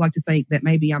I also like to think that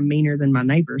maybe I'm meaner than my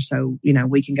neighbor. So,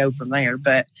 we can go from there.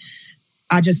 But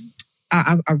I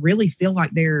really feel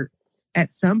like there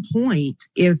at some point,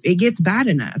 if it gets bad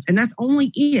enough, and that's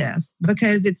only if,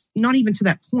 because it's not even to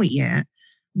that point yet.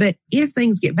 But if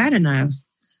things get bad enough,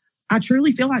 I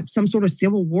truly feel like some sort of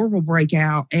civil war will break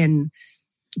out and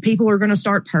people are going to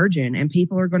start purging and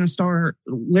people are going to start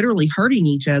literally hurting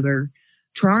each other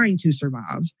trying to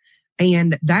survive.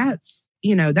 And that's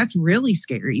really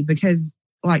scary because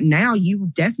like now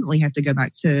you definitely have to go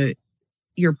back to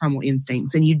your primal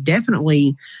instincts and you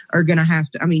definitely are going to have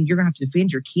to, you're going to have to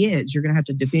defend your kids. You're going to have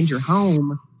to defend your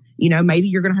home. Maybe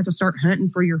you're going to have to start hunting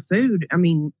for your food.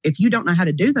 If you don't know how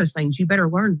to do those things, you better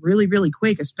learn really, really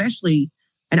quick, especially,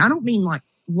 and I don't mean like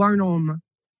learn them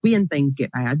when things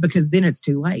get bad because then it's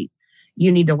too late.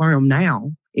 You need to learn them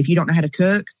now. If you don't know how to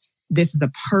cook, this is a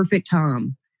perfect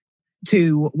time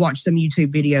to watch some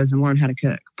YouTube videos and learn how to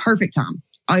cook. Perfect time.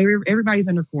 Everybody's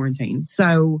under quarantine.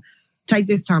 So take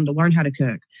this time to learn how to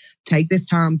cook. Take this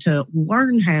time to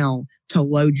learn how to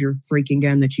load your freaking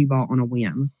gun that you bought on a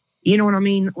whim. You know what I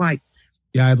mean? Like,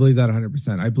 yeah, I believe that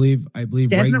 100%. I believe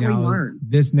right now, learn.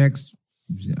 This next,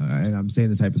 and I'm saying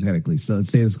this hypothetically. So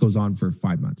let's say this goes on for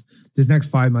 5 months. This next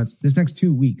 5 months, this next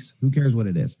 2 weeks, who cares what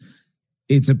it is?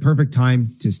 It's a perfect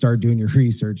time to start doing your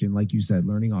research. And like you said,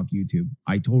 learning off YouTube.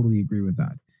 I totally agree with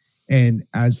that. And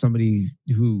as somebody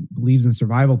who believes in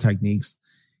survival techniques,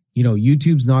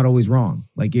 YouTube's not always wrong.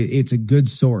 Like it's a good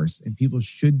source and people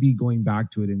should be going back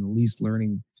to it and at least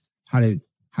learning how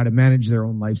to manage their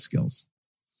own life skills.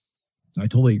 I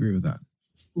totally agree with that.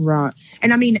 Right.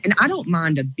 And and I don't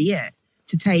mind a bit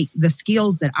to take the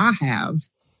skills that I have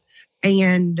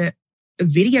and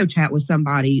video chat with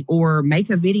somebody or make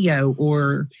a video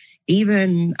or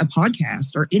even a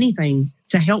podcast or anything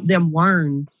to help them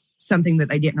learn something that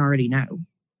they didn't already know.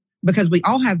 Because we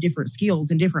all have different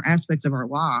skills in different aspects of our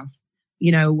life.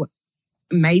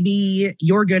 Maybe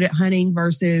you're good at hunting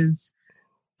versus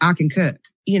I can cook.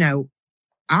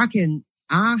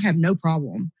 I have no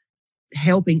problem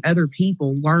helping other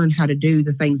people learn how to do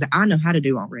the things that I know how to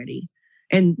do already.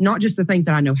 And not just the things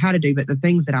that I know how to do, but the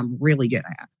things that I'm really good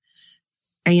at.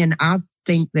 And I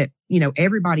think that,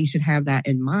 everybody should have that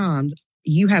in mind.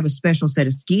 You have a special set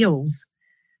of skills.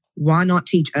 Why not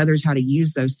teach others how to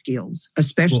use those skills,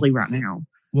 especially right now?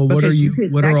 Well, what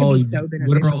are all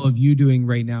of you doing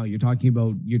right now? You're talking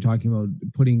about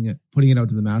putting it out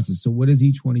to the masses. So what is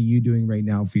each one of you doing right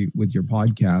now with your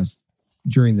podcast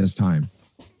during this time?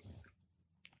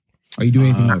 Are you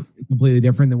doing anything completely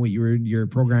different than what you're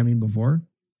programming before?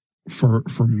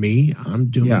 For me, I'm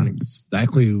doing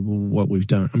exactly what we've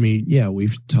done.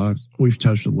 We've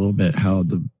touched a little bit how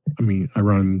I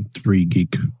run 3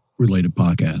 geek related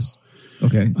podcasts.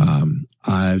 Okay.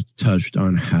 I've touched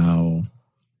on how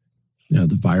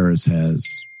the virus has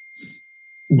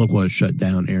shut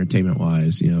down entertainment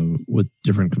wise, with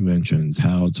different conventions,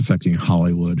 how it's affecting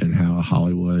Hollywood and how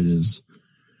Hollywood is,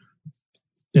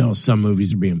 some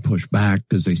movies are being pushed back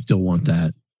because they still want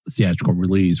that theatrical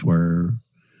release where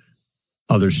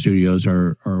other studios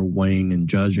are weighing and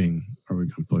judging. Are we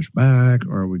going to push back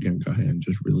or are we going to go ahead and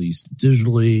just release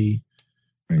digitally?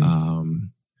 Right.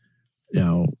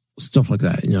 Stuff like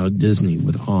that. Disney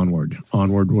with Onward.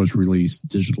 Onward was released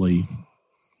digitally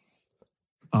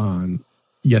on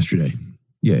yesterday.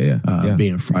 Yeah.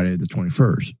 Being Friday the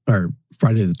 21st or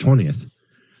Friday the 20th.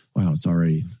 Wow, it's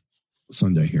already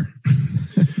Sunday here.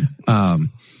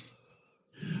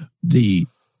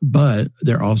 But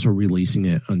they're also releasing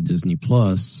it on Disney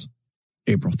Plus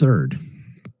April 3rd.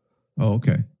 Oh,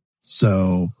 okay.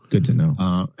 So good to know.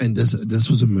 And this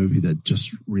was a movie that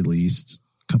just released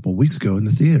a couple of weeks ago in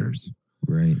the theaters.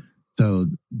 Right. So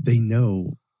they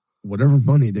know whatever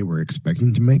money they were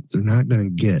expecting to make, they're not going to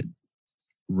get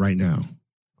right now.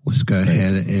 Let's go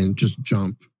ahead and just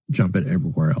jump it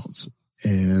everywhere else.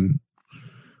 And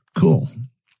cool.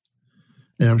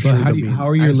 And I'm sure how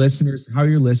are your listeners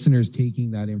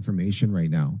taking that information right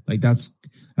now? Like that's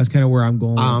kind of where I'm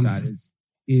going with that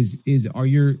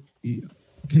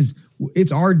because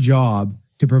it's our job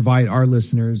to provide our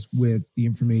listeners with the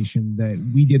information that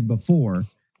we did before,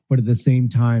 but at the same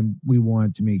time we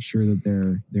want to make sure that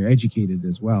they're educated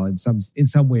as well in some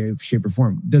way, shape, or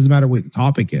form. Doesn't matter what the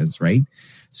topic is, right?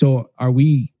 So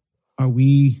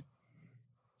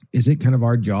is it kind of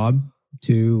our job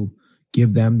to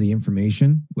give them the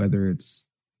information, whether it's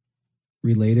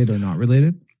related or not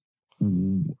related?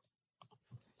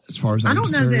 As far as I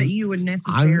don't know that you would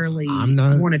necessarily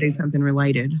want to do something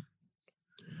related.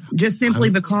 Just simply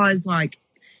because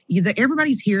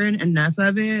everybody's hearing enough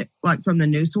of it, like from the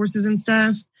news sources and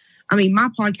stuff. My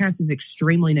podcast is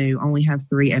extremely new, only have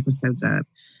 3 episodes up.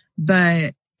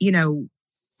 but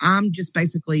I'm just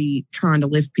basically trying to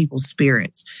lift people's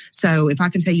spirits. So if I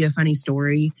can tell you a funny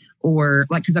story, or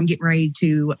like, cause I'm getting ready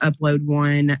to upload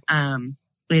one, and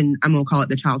I'm going to call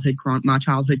it my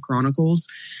childhood chronicles.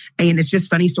 And it's just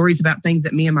funny stories about things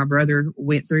that me and my brother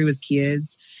went through as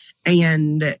kids.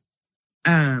 And,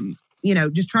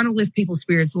 just trying to lift people's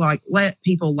spirits, like let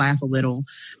people laugh a little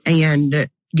and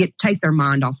take their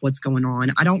mind off what's going on.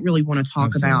 I don't really want to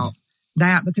talk about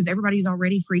that because everybody's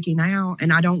already freaking out,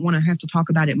 and I don't want to have to talk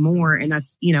about it more. And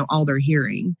that's, all they're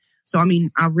hearing. So, I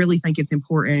mean, I really think it's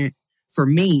important for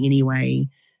me anyway,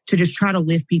 to just try to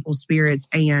lift people's spirits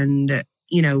and,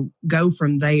 go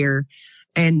from there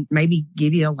and maybe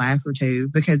give you a laugh or two,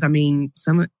 because I mean,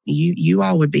 you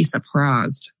all would be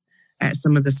surprised at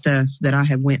some of the stuff that I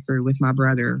have went through with my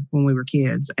brother when we were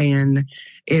kids. And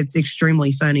it's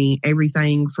extremely funny.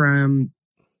 Everything from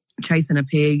chasing a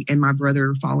pig and my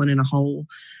brother falling in a hole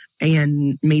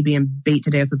and me being beat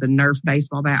to death with a Nerf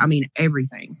baseball bat. I mean,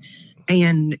 everything.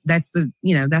 And that's the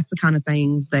kind of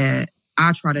things that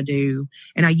I try to do.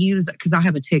 And I use, cause I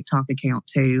have a TikTok account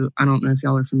too. I don't know if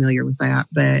y'all are familiar with that,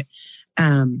 but,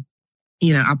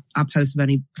 I post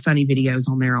funny videos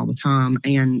on there all the time,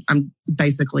 and I'm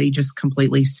basically just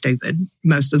completely stupid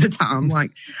most of the time.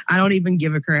 Like, I don't even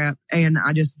give a crap, and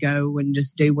I just go and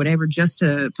just do whatever just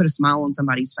to put a smile on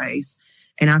somebody's face.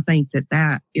 And I think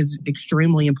that is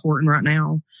extremely important right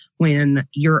now when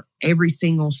every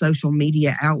single social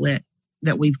media outlet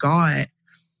that we've got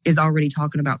is already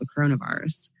talking about the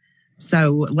coronavirus.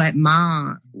 So let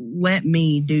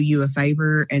me do you a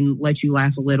favor and let you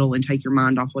laugh a little and take your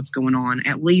mind off what's going on,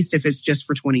 at least if it's just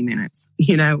for 20 minutes.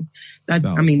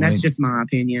 That's just my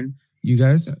opinion. You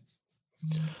guys?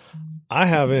 I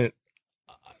haven't,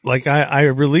 I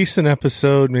released an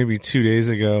episode maybe 2 days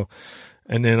ago,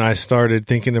 and then I started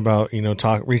thinking about,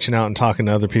 reaching out and talking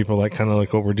to other people, kind of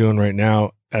like what we're doing right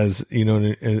now, as,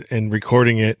 and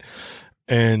recording it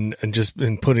and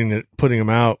putting them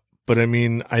out. But I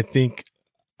mean, I think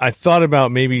I thought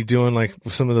about maybe doing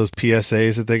some of those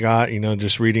PSAs that they got,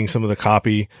 just reading some of the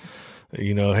copy,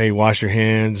 hey, wash your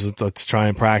hands. Let's try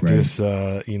and practice,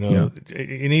 and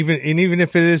even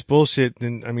if it is bullshit,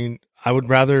 then I mean, I would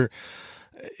rather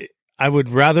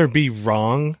be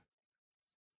wrong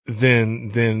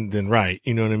than right.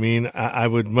 You know what I mean? I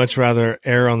would much rather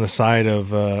err on the side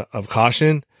of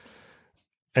caution.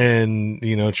 And,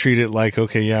 treat it like,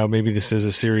 okay, yeah, maybe this is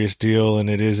a serious deal and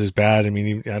it is as bad. I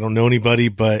mean, I don't know anybody,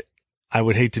 but I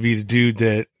would hate to be the dude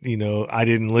that, I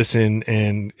didn't listen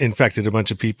and infected a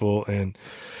bunch of people. And,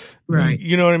 right.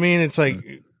 You know what I mean? It's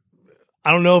like,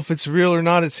 I don't know if it's real or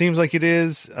not. It seems like it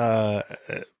is.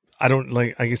 I don't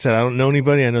like I said, I don't know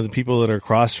anybody. I know the people that are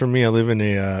across from me. I live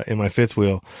in my fifth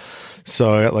wheel.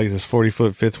 So I got this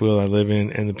 40-foot fifth wheel I live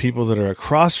in, and the people that are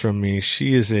across from me,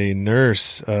 she is a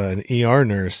nurse, an ER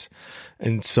nurse.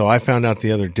 And so I found out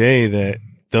the other day that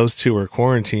those two are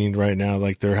quarantined right now.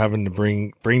 They're having to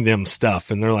bring them stuff,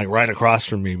 and they're right across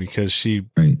from me because she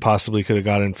possibly could have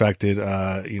got infected,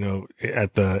 at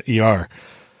the ER.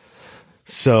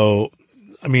 So,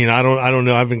 I mean, I don't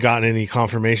know. I haven't gotten any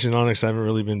confirmation on it because I haven't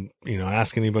really been,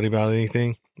 asking anybody about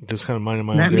anything. Just kind of minding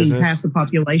my own business. That means half the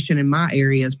population in my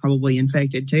area is probably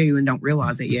infected too and don't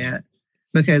realize it yet,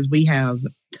 because we have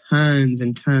tons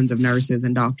and tons of nurses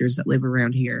and doctors that live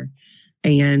around here.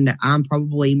 And I'm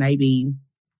probably maybe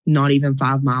not even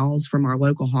 5 miles from our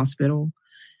local hospital.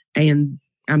 And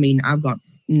I mean, I've got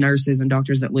nurses and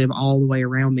doctors that live all the way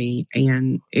around me,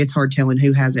 and it's hard telling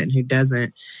who has it and who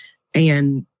doesn't.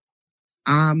 And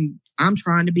I'm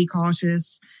trying to be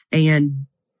cautious, and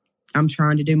I'm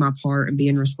trying to do my part and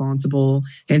being responsible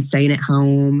and staying at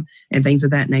home and things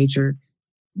of that nature.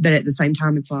 But at the same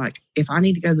time, it's like, if I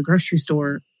need to go to the grocery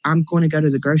store, I'm going to go to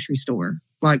the grocery store.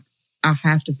 I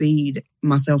have to feed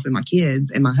myself and my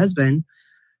kids and my husband.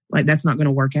 That's not going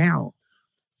to work out.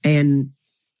 And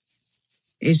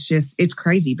it's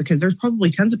crazy because there's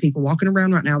probably tons of people walking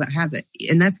around right now that has it.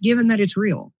 And that's given that it's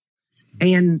real.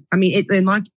 And I mean,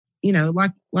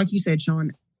 like you said,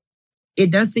 Sean, it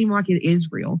does seem like it is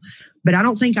real, but I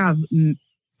don't think I've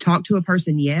talked to a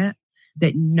person yet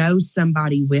that knows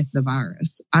somebody with the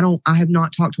virus. I have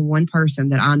not talked to one person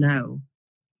that I know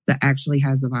that actually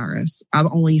has the virus. I've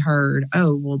only heard,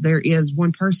 there is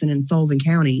one person in Sullivan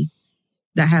County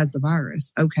that has the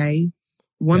virus. Okay.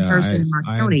 One person in my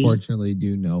county. I unfortunately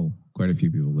do know quite a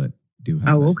few people that do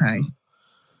have it. Okay.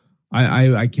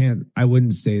 I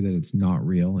wouldn't say that it's not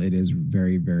real. It is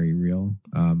very, very real.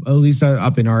 At least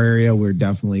up in our area, we're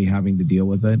definitely having to deal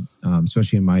with it,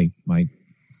 especially in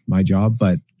my job.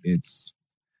 But it's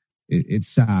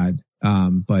sad.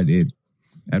 But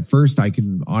at first, I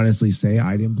can honestly say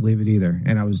I didn't believe it either.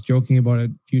 And I was joking about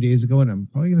it a few days ago, and I'm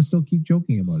probably going to still keep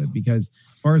joking about it because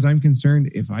as far as I'm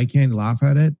concerned, if I can't laugh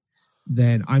at it,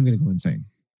 then I'm going to go insane.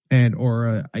 And,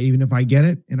 or even if I get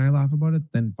it and I laugh about it,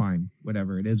 then fine,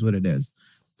 whatever. It is what it is.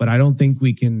 But I don't think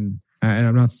we can, and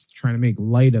I'm not trying to make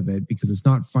light of it because it's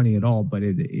not funny at all, but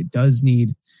it does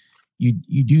need,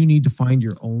 you do need to find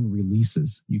your own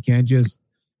releases. You can't just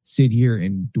sit here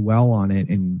and dwell on it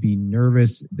and be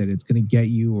nervous that it's going to get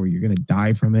you or you're going to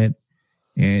die from it.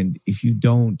 And if you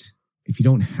don't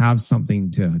have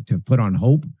something to put on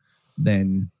hope,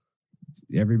 then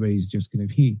everybody's just going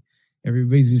to be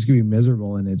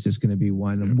miserable, and it's just going to be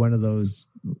one of those.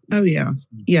 Oh yeah.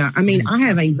 Yeah. I mean, I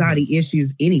have anxiety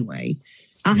issues anyway.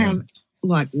 I have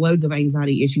like loads of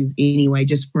anxiety issues anyway,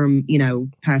 just from,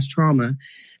 past trauma.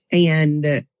 And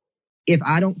if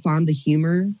I don't find the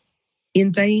humor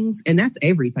in things, and that's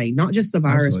everything, not just the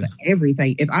virus, but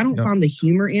everything. If I don't find the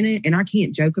humor in it and I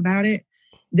can't joke about it,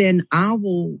 then I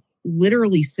will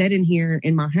literally sit in here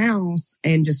in my house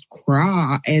and just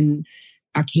cry, and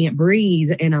I can't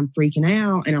breathe, and I'm freaking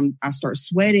out, and I start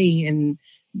sweating and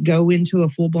go into a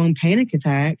full-blown panic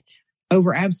attack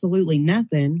over absolutely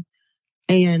nothing.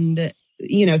 And,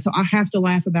 so I have to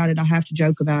laugh about it. I have to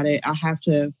joke about it. I have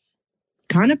to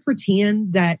kind of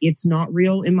pretend that it's not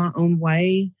real in my own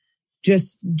way,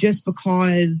 just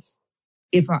because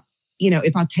if I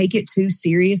take it too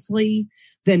seriously,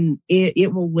 then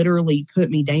it will literally put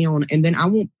me down. And then I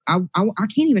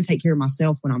can't even take care of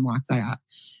myself when I'm like that,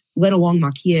 let alone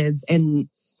my kids. And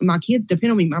my kids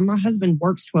depend on me. My husband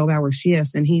works 12-hour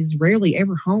shifts, and he's rarely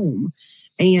ever home.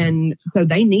 And so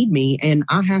they need me, and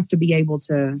I have to be able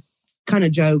to kind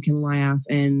of joke and laugh.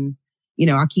 And,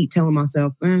 I keep telling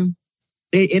myself,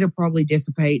 it'll probably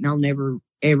dissipate, and I'll never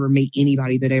ever meet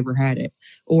anybody that ever had it,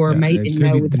 or maybe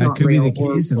it's not real,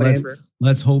 or whatever.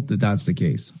 Let's hope that that's the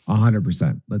case.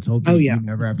 100%. Let's hope that you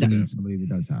never have to meet somebody that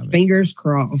does have it. Fingers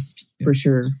crossed for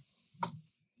sure.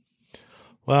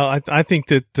 Well, I think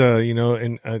that,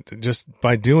 and just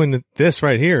by doing this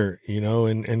right here,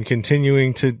 and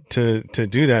continuing to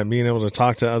do that, being able to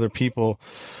talk to other people,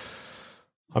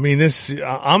 I mean,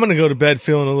 I'm going to go to bed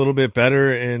feeling a little bit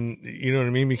better, and you know what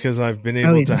I mean? Because I've been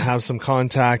able to have some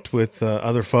contact with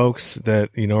other folks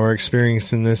that, are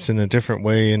experiencing this in a different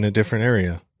way in a different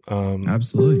area.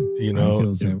 Absolutely.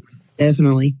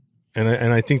 Definitely.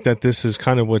 And I think that this is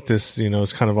kind of what this,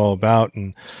 is kind of all about,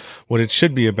 and what it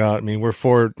should be about. I mean, we're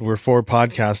four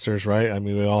podcasters, right? I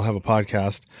mean, we all have a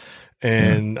podcast,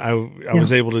 and I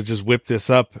was able to just whip this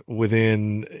up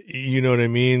within,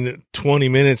 20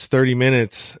 minutes, 30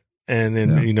 minutes. And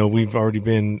then, we've already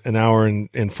been an hour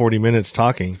and 40 minutes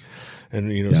talking.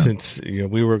 And, since,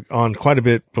 we were on quite a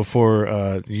bit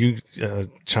before, you,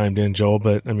 chimed in, Joel,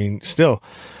 but I mean, still,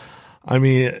 I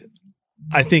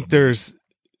think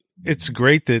it's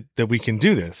great that we can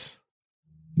do this.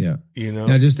 Yeah.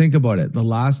 Now just think about it. The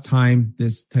last time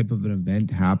this type of an event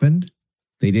happened,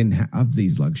 they didn't have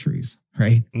these luxuries,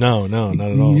 right? No, not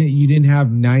at all. You didn't have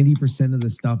 90% of the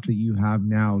stuff that you have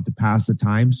now to pass the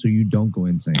time, so you don't go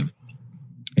insane.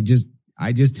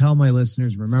 I just tell my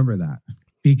listeners, remember that,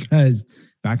 because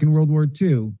back in World War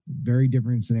II, very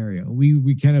different scenario.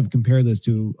 We kind of compare this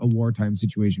to a wartime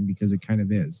situation because it kind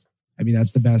of is. I mean,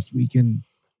 that's the best we can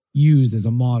use as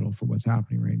a model for what's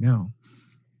happening right now.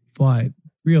 But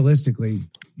realistically,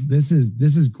 this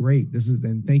is great.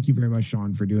 And thank you very much,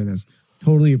 Sean, for doing this.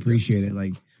 Totally appreciate it.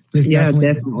 Like this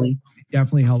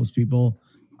definitely helps people.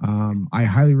 I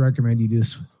highly recommend you do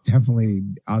this with definitely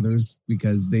others,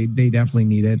 because they definitely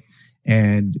need it.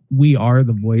 And we are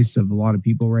the voice of a lot of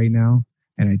people right now.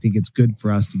 And I think it's good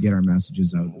for us to get our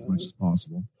messages out as much as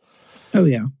possible. Oh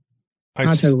yeah. I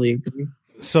totally agree.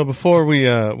 So before we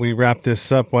wrap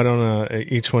this up, why don't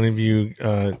each one of you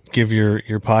give your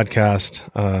podcast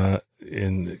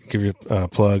and give your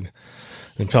plug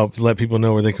and help let people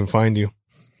know where they can find you.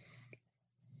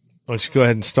 Why don't you go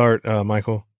ahead and start,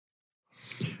 Michael?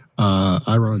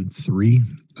 I run 3.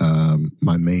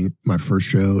 My first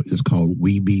show is called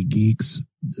We Be Geeks.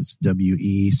 It's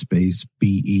WE_BE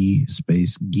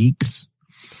Geeks.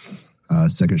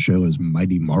 Second show is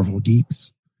Mighty Marvel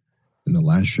Geeks. And the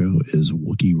last show is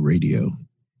Wookiee Radio.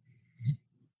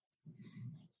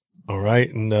 All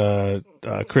right. And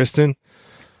Kristen,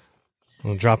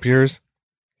 I'll drop yours.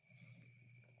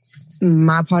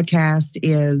 My podcast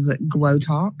is Glow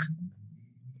Talk.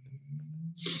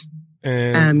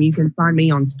 And you can find me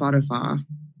on Spotify,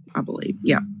 I believe.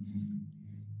 Yeah.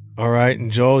 All right.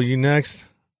 And Joel, you next?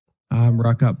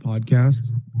 Rock Up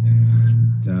Podcast.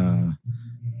 And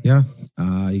you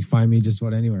can find me just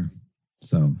about anywhere.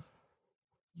 So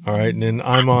All right. And then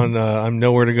I'm on, I'm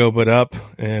nowhere to go but up,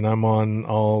 and I'm on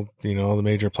all the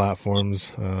major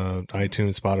platforms,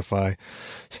 iTunes, Spotify,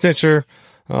 Stitcher,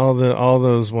 all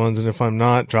those ones. And if I'm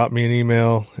not, drop me an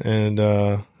email, and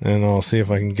I'll see if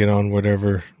I can get on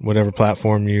whatever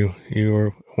platform you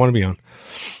want to be on.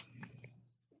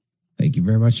 Thank you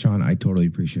very much, Sean. I totally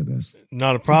appreciate this.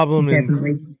 Not a problem.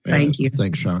 Definitely. Thank you.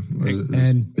 Thanks, Sean.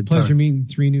 And pleasure meeting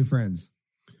 3 new friends.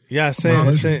 Yeah,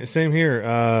 same here.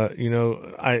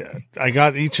 I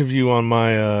got each of you on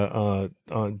my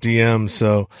DM,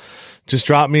 so just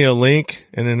drop me a link,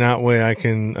 and then that way I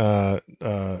can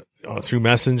through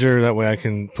Messenger. That way I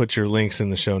can put your links in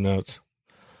the show notes.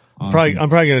 Awesome. I'm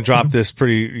probably going to drop this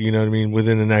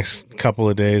within the next couple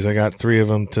of days. I got 3 of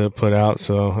them to put out,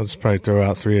 so I'll just probably throw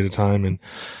out 3 at a time and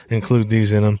include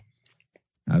these in them.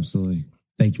 Absolutely.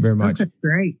 Thank you very much. That's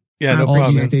great. Yeah, no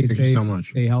problem. Stay Thank safe. you so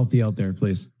much. Stay healthy out there,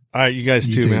 please. All right, you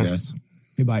guys too, man. Guys.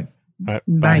 Okay, bye. All right,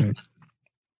 Bye. bye.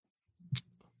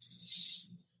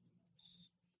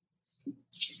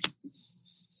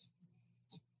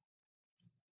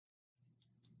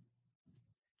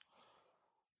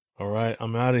 All right,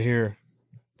 I'm out of here.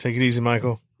 Take it easy,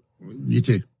 Michael. You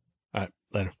too. All right,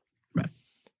 later.